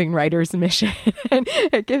is Living Writers mission. And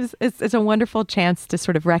it's a wonderful chance to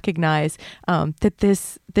sort of recognize that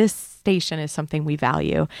this station is something we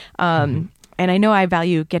value. And I know I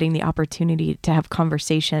value getting the opportunity to have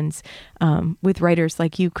conversations with writers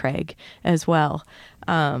like you, Craig, as well.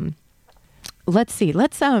 Let's see.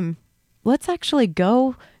 Let's actually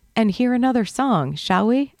go and hear another song, shall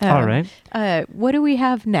we? All right. What do we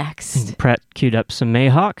have next? Brett queued up some May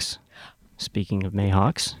Hawks. Speaking of May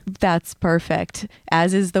Hawks. That's perfect,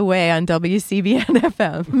 as is the way on WCBN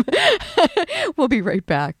FM. We'll be right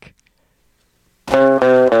back.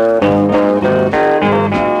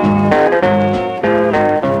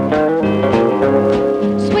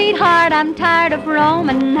 Sweetheart, I'm tired of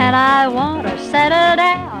roaming and I want to settle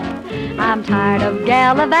down. I'm tired of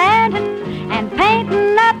gallivanting and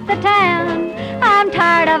painting up the town. I'm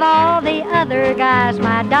tired of all the other guys,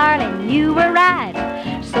 my darling, you were right.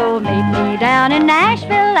 So meet me down in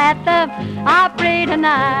Nashville at the Opry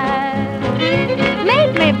tonight.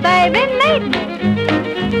 Meet me, baby, meet me.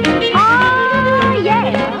 Oh,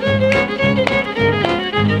 yeah.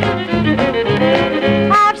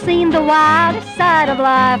 I've seen the wildest side of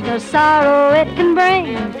life, the sorrow it can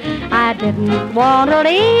bring. I didn't want to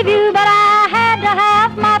leave you, but I had to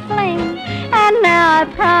have my fling. And now I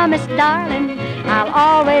promise, darling, I'll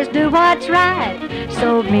always do what's right.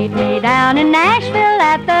 So meet me down in Nashville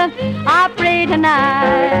at the Opry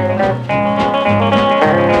tonight.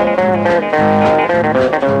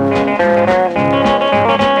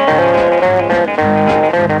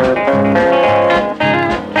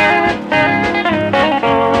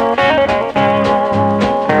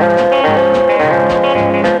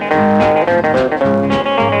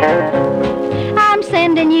 I'm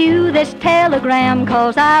sending you this telegram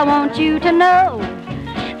 'cause I want you to know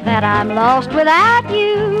that I'm lost without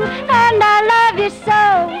you, and I love you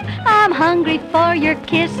so. I'm hungry for your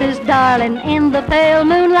kisses, darling, in the pale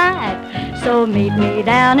moonlight. So meet me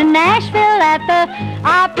down in Nashville at the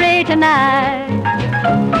Opry tonight.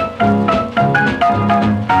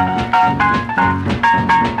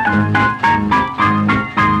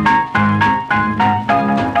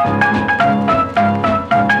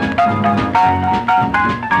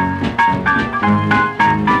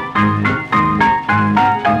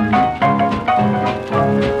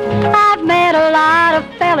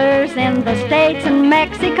 In the States and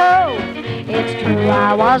Mexico, it's true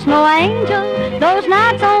I was no angel those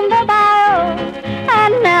nights on the bayou,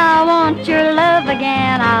 and now I want your love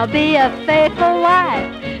again. I'll be a faithful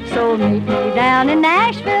wife. So meet me down in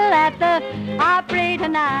Nashville at the Opry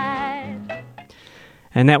tonight.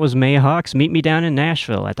 And that was May Hawks, Meet Me Down in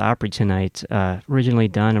Nashville at the Opry tonight. Originally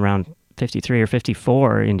done around 53 or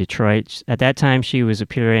 54 in Detroit. At that time, she was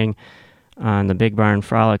appearing on the Big Barn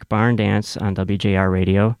Frolic Barn Dance on WJR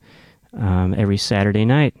Radio every Saturday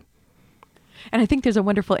night. And I think there's a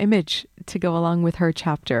wonderful image to go along with her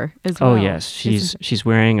chapter as well. Oh, yes. She's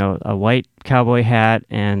wearing a white cowboy hat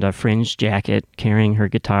and a fringed jacket, carrying her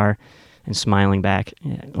guitar and smiling back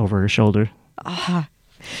over her shoulder. Ah.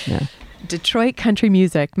 Yeah. Detroit Country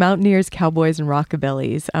Music, Mountaineers, Cowboys, and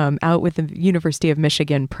Rockabillys, out with the University of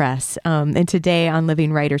Michigan Press. And today on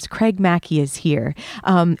Living Writers, Craig Mackey is here.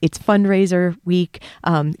 It's fundraiser week.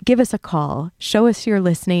 Give us a call. Show us you're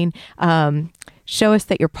listening. Show us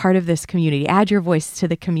that you're part of this community. Add your voice to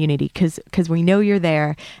the community because we know you're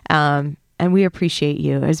there. And we appreciate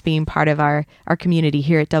you as being part of our community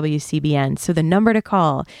here at WCBN. So the number to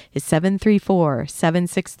call is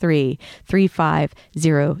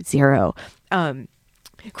 734-763-3500.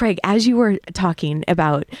 Craig, as you were talking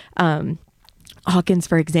about Hawkins,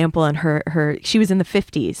 for example, and her she was in the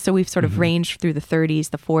 50s. So we've sort of ranged through the 30s,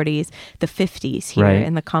 the 40s, the 50s here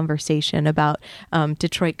in the conversation about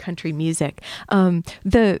Detroit country music.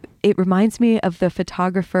 It reminds me of the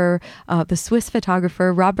photographer, the Swiss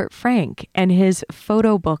photographer Robert Frank, and his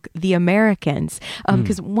photo book, The Americans,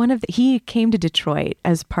 because he came to Detroit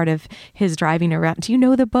as part of his driving around. Do you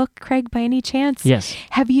know the book, Craig, by any chance? Yes.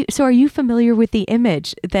 So are you familiar with the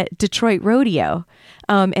image that Detroit Rodeo?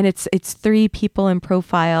 And it's three people in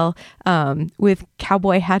profile with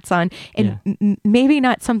cowboy hats on, and maybe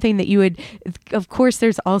not something that you would. Of course,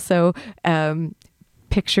 there's also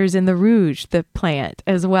pictures in the Rouge, the plant,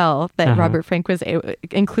 as well, that Robert Frank was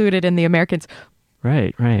included in The Americans.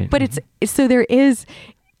 Right. But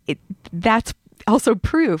that's also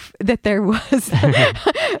proof that there was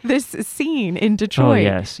this scene in Detroit.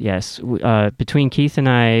 Oh, yes. Between Keith and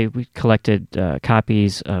I, we collected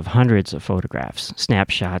copies of hundreds of photographs,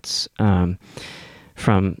 snapshots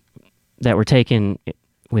from that were taken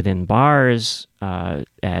within bars,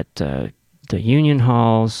 at the union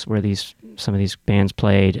halls where some of these bands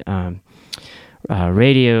played,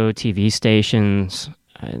 radio, TV stations,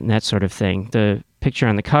 and that sort of thing. The picture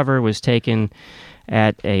on the cover was taken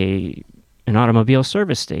at an automobile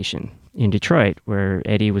service station in Detroit, where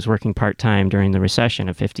Eddie was working part-time during the recession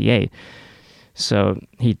of 58. So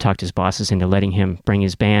he talked his bosses into letting him bring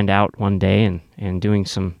his band out one day and doing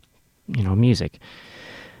some, music.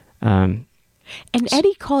 And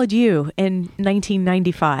Eddie called you in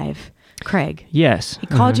 1995, Craig. Yes. He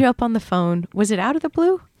called you up on the phone. Was it out of the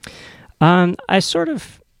blue? I sort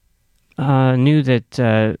of knew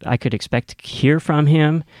that I could expect to hear from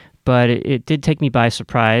him, but it did take me by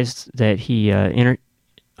surprise that he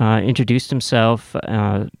introduced himself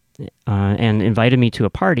and invited me to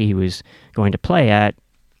a party he was going to play at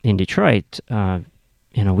in Detroit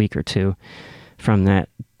in a week or two from that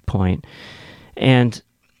point. And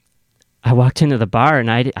I walked into the bar,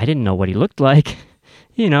 and I didn't know what he looked like.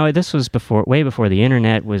 This was way before the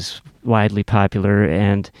internet was widely popular,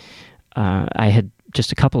 and I had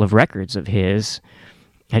just a couple of records of his.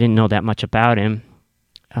 I didn't know that much about him.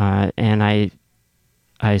 And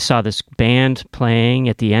I saw this band playing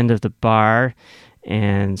at the end of the bar,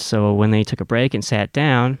 and so when they took a break and sat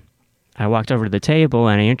down, I walked over to the table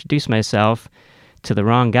and I introduced myself to the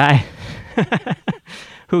wrong guy,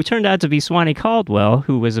 who turned out to be Swanee Caldwell,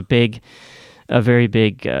 who was a very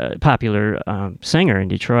big, popular singer in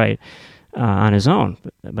Detroit on his own.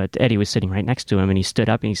 But Eddie was sitting right next to him, and he stood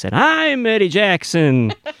up and he said, "I'm Eddie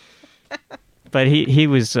Jackson." But he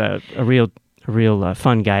was a real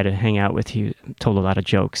fun guy to hang out with. He told a lot of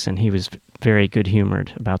jokes, and he was very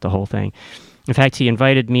good-humored about the whole thing. In fact, he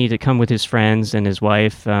invited me to come with his friends and his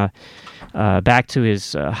wife back to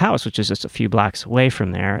his house, which is just a few blocks away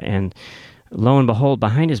from there. And lo and behold,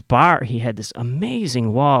 behind his bar, he had this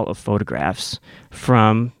amazing wall of photographs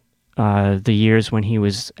from the years when he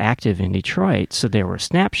was active in Detroit. So there were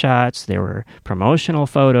snapshots, there were promotional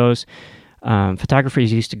photos.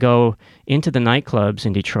 Photographers used to go into the nightclubs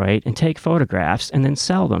in Detroit and take photographs and then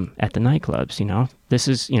sell them at the nightclubs. This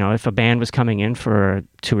is, if a band was coming in for a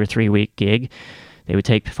 2 or 3 week gig, they would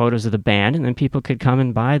take photos of the band, and then people could come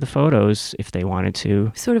and buy the photos if they wanted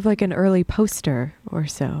to. Sort of like an early poster or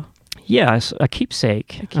so. Yeah, a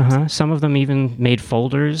keepsake. Some of them even made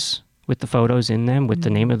folders with the photos in them, with the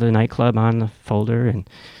name of the nightclub on the folder, and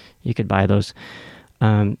you could buy those.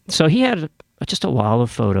 So he had just a wall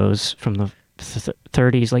of photos from the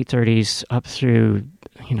 30s, late 30s, up through,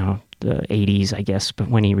 the 80s, I guess, but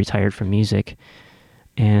when he retired from music.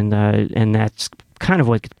 And that's kind of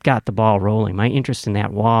what got the ball rolling. My interest in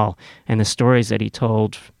that wall and the stories that he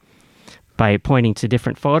told by pointing to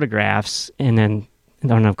different photographs, and then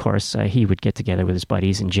of course, he would get together with his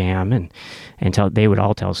buddies and jam, and they would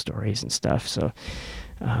all tell stories and stuff. So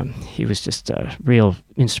he was just a real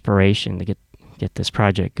inspiration to get this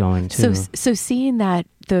project going too. So seeing that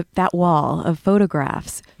wall of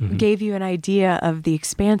photographs gave you an idea of the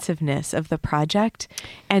expansiveness of the project,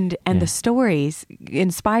 and the stories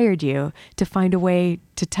inspired you to find a way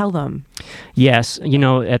to tell them. Yes,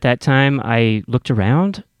 at that time I looked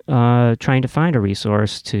around trying to find a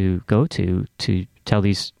resource to go to tell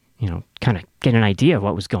these, kind of get an idea of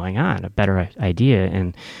what was going on, a better idea,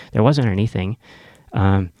 and there wasn't anything.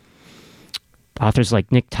 Authors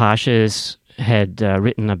like Nick Tosches had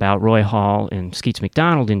written about Roy Hall and Skeets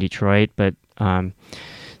McDonald in Detroit, but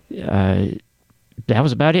that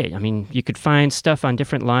was about it. I mean, you could find stuff on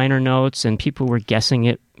different liner notes, and people were guessing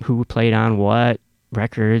it, who played on what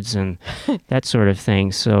records and that sort of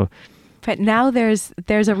thing. So, but now there's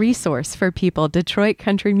a resource for people: Detroit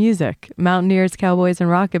country music, Mountaineers, Cowboys, and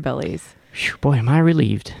Rockabillys. Whew, boy, am I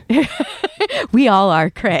relieved. We all are,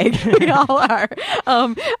 Craig. We all are.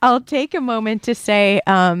 I'll take a moment to say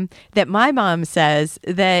that my mom says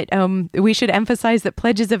that we should emphasize that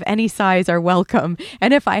pledges of any size are welcome.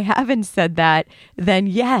 And if I haven't said that, then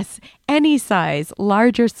yes, any size,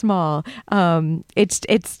 large or small.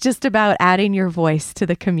 It's just about adding your voice to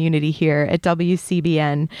the community here at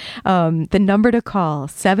WCBN. The number to call,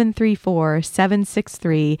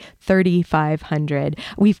 734-763-3500.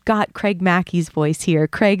 We've got Craig Mackey's voice here.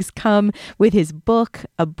 Craig's come with his book,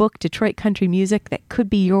 Detroit Country Music, that could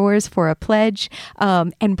be yours for a pledge,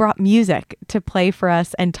 and brought music to play for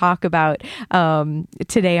us and talk about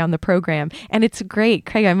today on the program. And it's great,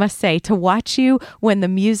 Craig, I must say, to watch you when the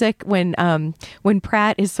music, when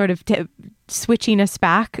Pratt is sort of switching us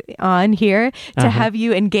back on here, to have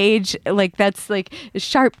you engage, like that's like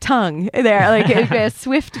sharp tongue there, like a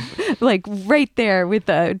swift, like right there with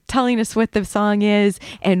telling us what the song is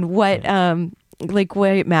and what what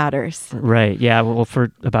it matters. Right. Yeah. Well,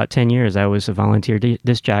 for about 10 years, I was a volunteer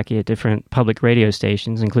disc jockey at different public radio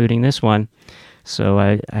stations, including this one. So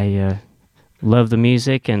I love the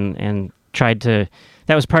music and tried to.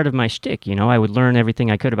 That was part of my shtick. I would learn everything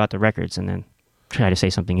I could about the records and then try to say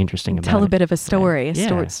something interesting about it. Tell a bit of a story.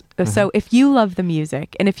 Right. Yeah. So if you love the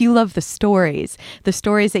music and if you love the stories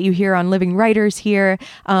that you hear on Living Writers here,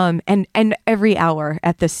 and every hour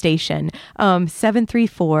at the station,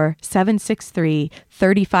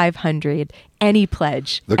 734-763-3500, any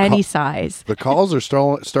pledge, any size. The calls are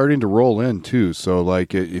starting to roll in too. So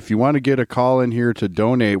like if you want to get a call in here to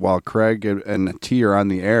donate while Craig and T are on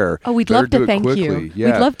the air. Oh, we'd love to thank you.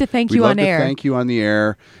 Yeah. We'd love to thank you on air. Thank you on the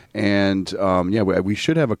air. And we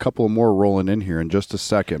should have a couple more rolling in here in just a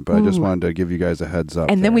second, but I just wanted to give you guys a heads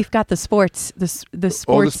up. And then we've got the sports, the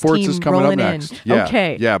sports team is coming rolling up next. In. Yeah.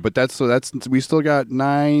 Okay. Yeah, but that's we still got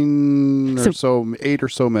 8 or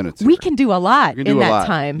so minutes. We can do a lot in that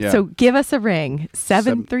time. Yeah. So give us a ring.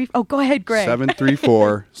 734. Oh, go ahead, Greg.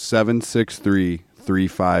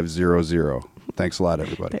 734-763-3500. Thanks a lot,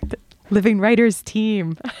 everybody. Living Writers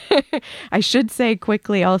team. I should say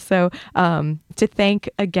quickly also to thank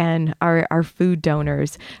again our food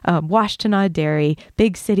donors, Washtenaw Dairy,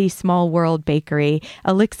 Big City Small World Bakery,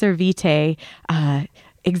 Elixir Vitae,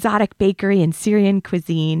 Exotic Bakery and Syrian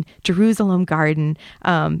Cuisine, Jerusalem Garden.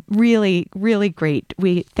 Really, really great.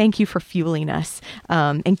 We thank you for fueling us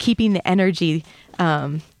and keeping the energy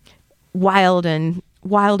wild and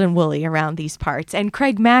woolly around these parts. And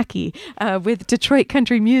Craig Mackey with Detroit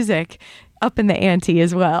Country Music up in the ante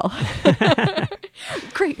as well.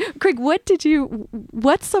 Craig, what are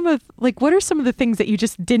some of the things that you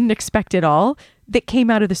just didn't expect at all that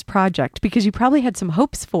came out of this project? Because you probably had some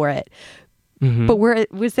hopes for it. Mm-hmm. But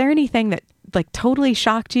was there anything that like totally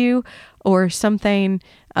shocked you, or something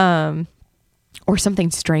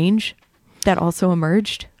strange that also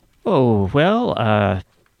emerged? Oh, well,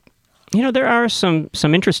 there are some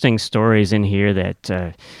interesting stories in here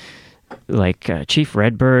that, like Chief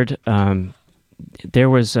Redbird,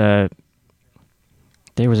 there was a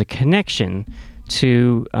connection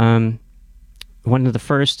to one of the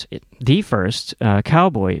first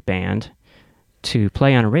cowboy band to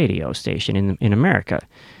play on a radio station in America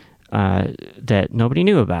that nobody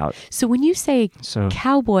knew about. So when you say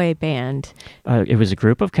cowboy band, it was a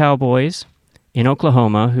group of cowboys in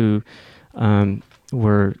Oklahoma who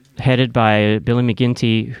were headed by Billy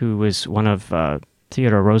McGinty, who was one of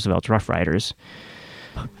Theodore Roosevelt's Rough Riders.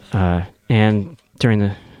 And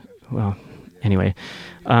during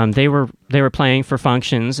they were playing for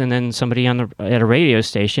functions, and then somebody at a radio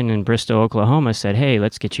station in Bristow, Oklahoma, said, "Hey,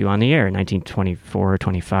 let's get you on the air." In 1924 or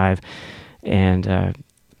 25, and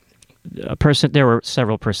there were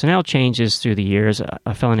several personnel changes through the years.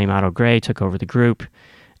 A fellow named Otto Gray took over the group,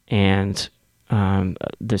 and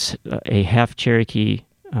a half Cherokee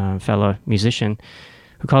fellow musician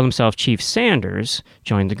who called himself Chief Sanders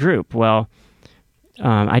joined the group. Well,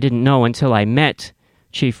 I didn't know until I met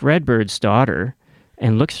Chief Redbird's daughter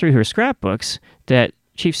and looked through her scrapbooks that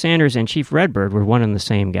Chief Sanders and Chief Redbird were one and the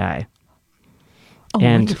same guy. Oh,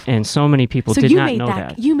 and wonderful. And so many people did not know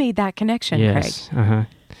that. You made that connection, yes. Craig.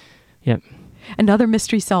 Yep. another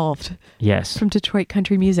mystery solved. Yes. From Detroit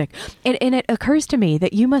country music. And it occurs to me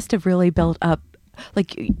that you must have really built up,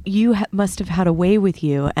 like you must have had a way with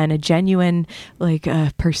you and a genuine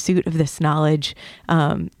pursuit of this knowledge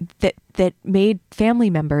that made family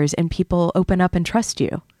members and people open up and trust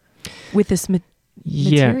you with this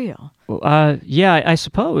material. I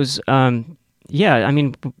suppose. I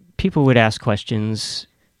mean, people would ask questions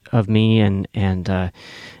of me, and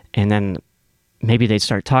then maybe they'd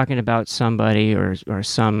start talking about somebody or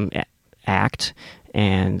some act,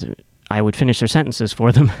 and I would finish their sentences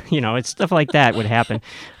for them. It's stuff like that would happen.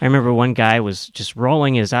 I remember one guy was just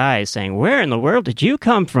rolling his eyes saying, "Where in the world did you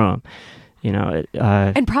come from?"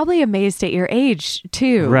 And probably amazed at your age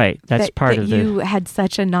too. Right. That's part of you had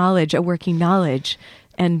such a working knowledge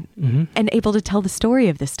and able to tell the story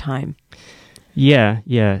of this time.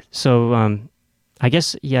 Yeah. So, I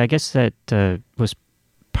guess that was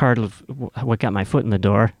part of what got my foot in the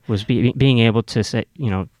door, was being able to say,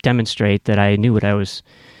 demonstrate that I knew what I was.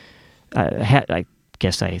 I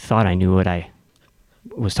guess I thought I knew what I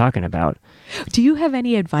was talking about. Do you have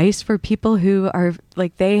any advice for people who are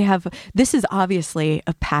this is obviously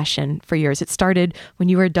a passion for yours. It started when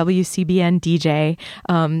you were a WCBN DJ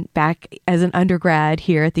back as an undergrad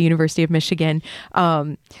here at the University of Michigan.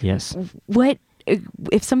 Yes. What,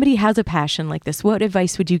 if somebody has a passion like this, what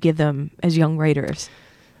advice would you give them as young writers?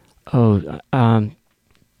 The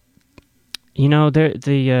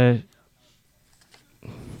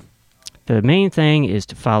main thing is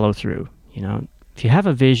to follow through. If you have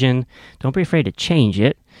a vision, don't be afraid to change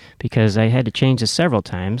it, because I had to change this several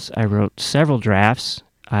times. I wrote several drafts.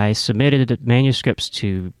 I submitted manuscripts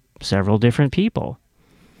to several different people.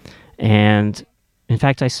 And in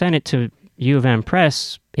fact, I sent it to U of M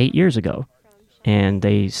Press 8 years ago. And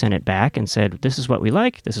they sent it back and said, "This is what we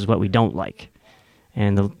like, this is what we don't like."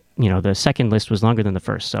 And the second list was longer than the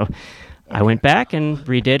first. So I went back and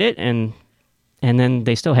redid it, and then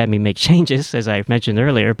they still had me make changes, as I mentioned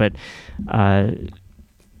earlier, but,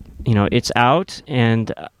 it's out,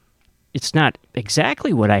 and it's not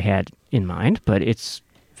exactly what I had in mind, but it's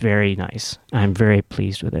very nice. I'm very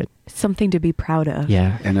pleased with it. Something to be proud of.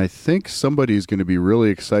 Yeah. And I think somebody's going to be really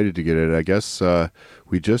excited to get it. I guess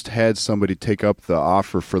we just had somebody take up the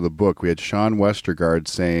offer for the book. We had Sean Westergaard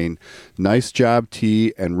saying, "Nice job,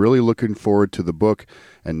 T, and really looking forward to the book.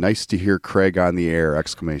 And nice to hear Craig on the air!"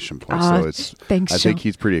 Exclamation point. So thanks, I Sean. think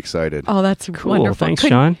he's pretty excited. Oh, that's cool. Wonderful. Thanks,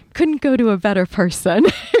 Sean. Couldn't go to a better person.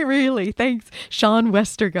 Really. Thanks, Sean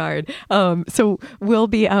Westergaard. So we'll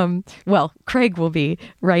be, Craig will be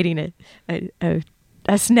writing a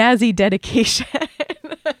snazzy dedication.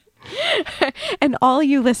 And all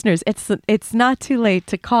you listeners, it's not too late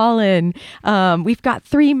to call in. We've got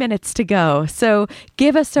 3 minutes to go. So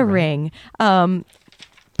give us a ring.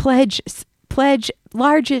 Pledge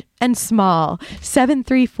large and small,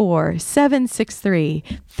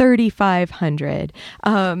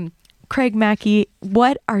 734-763-3500. Craig Mackey,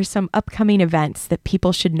 what are some upcoming events that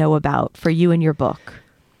people should know about for you and your book?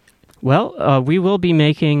 Well, we will be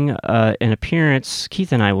making an appearance.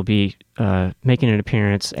 Keith and I will be making an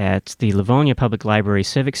appearance at the Livonia Public Library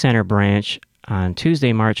Civic Center branch on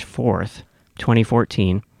Tuesday, March 4th,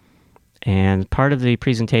 2014. And part of the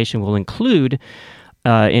presentation will include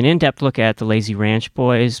an in-depth look at the Lazy Ranch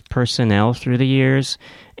Boys personnel through the years,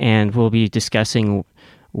 and we'll be discussing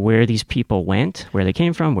where these people went, where they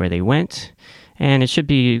came from, where they went, and it should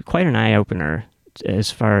be quite an eye-opener as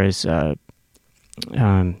far as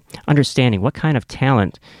understanding what kind of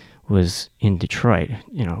talent was in Detroit,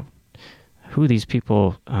 who these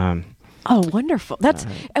people oh, wonderful. That's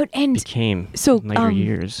became in later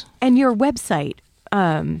years. And your website,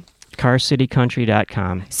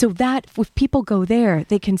 carcitycountry.com. So that if people go there,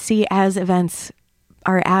 they can see as events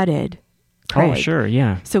are added. Craig. Oh, sure,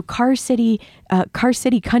 yeah. So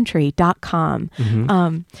carcitycountry.com.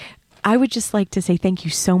 Mm-hmm. I would just like to say thank you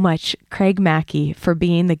so much, Craig Mackey, for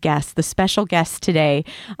being the special guest today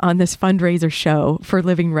on this fundraiser show for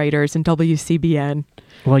Living Writers and WCBN.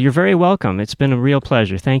 Well, you're very welcome. It's been a real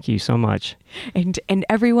pleasure. Thank you so much. And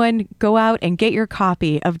everyone, go out and get your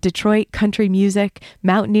copy of Detroit Country Music,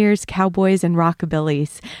 Mountaineers, Cowboys, and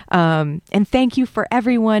Rockabillys. And thank you for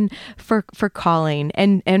everyone for calling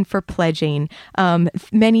and for pledging.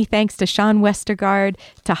 Many thanks to Sean Westergaard,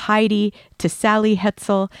 to Heidi, to Sally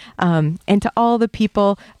Hetzel, and to all the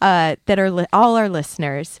people that are all our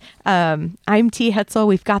listeners. I'm T. Hetzel.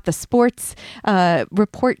 We've got the sports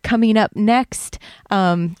report coming up next.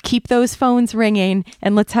 Keep those phones ringing,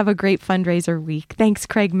 and let's have a great fundraiser week. Thanks,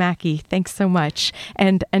 Craig Mackey. Thanks so much.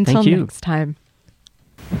 And until next time.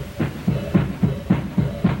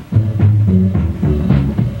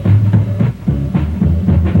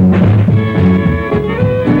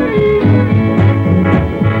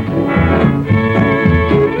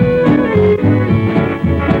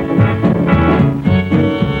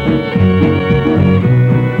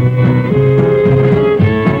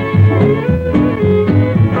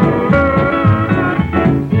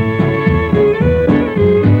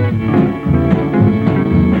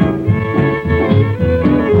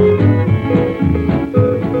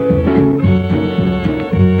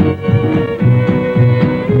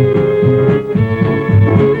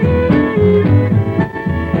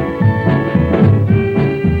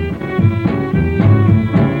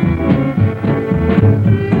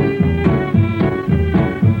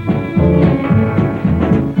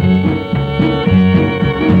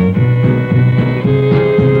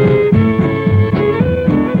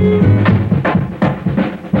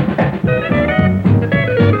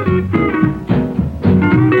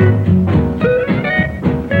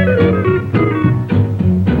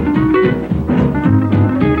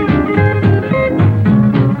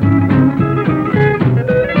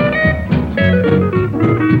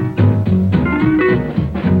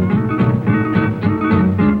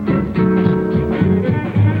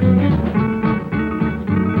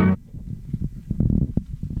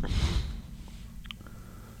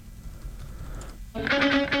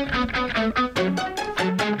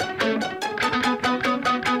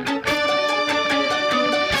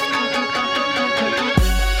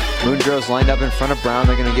 Boudreaux's lined up in front of Brown.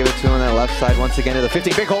 They're going to give it to him on that left side once again to the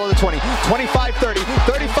 15. Big hole of the 20. 25-30.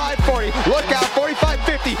 35-40. Look out.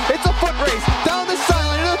 45-50. It's a foot race. Down the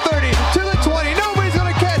sideline to the 30. To the 20. Nobody's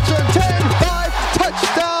going to catch him. 10-5.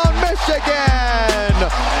 Touchdown, Michigan.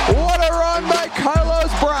 What a run by Carlos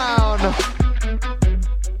Brown.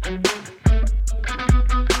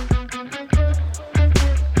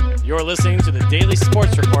 You're listening to the Daily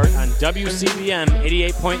Sports Report on WCBM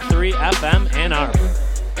 88.3 FM Ann Arbor.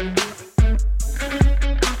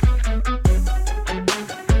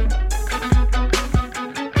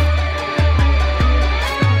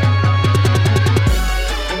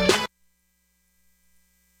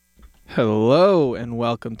 Hello and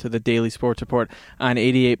welcome to the Daily Sports Report on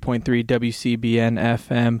 88.3 WCBN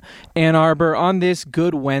FM Ann Arbor on this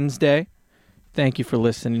Good Wednesday. Thank you for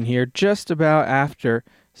listening here just about after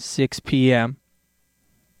 6 p.m.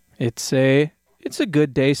 It's a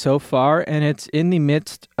good day so far, and it's in the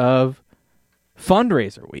midst of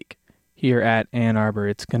fundraiser week here at Ann Arbor.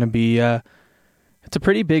 It's going to be it's a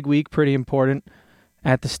pretty big week, pretty important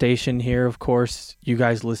at the station here. Of course, you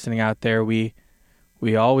guys listening out there, we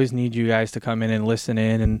always need you guys to come in and listen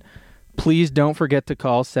in, and please don't forget to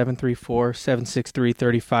call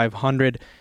 734-763-3500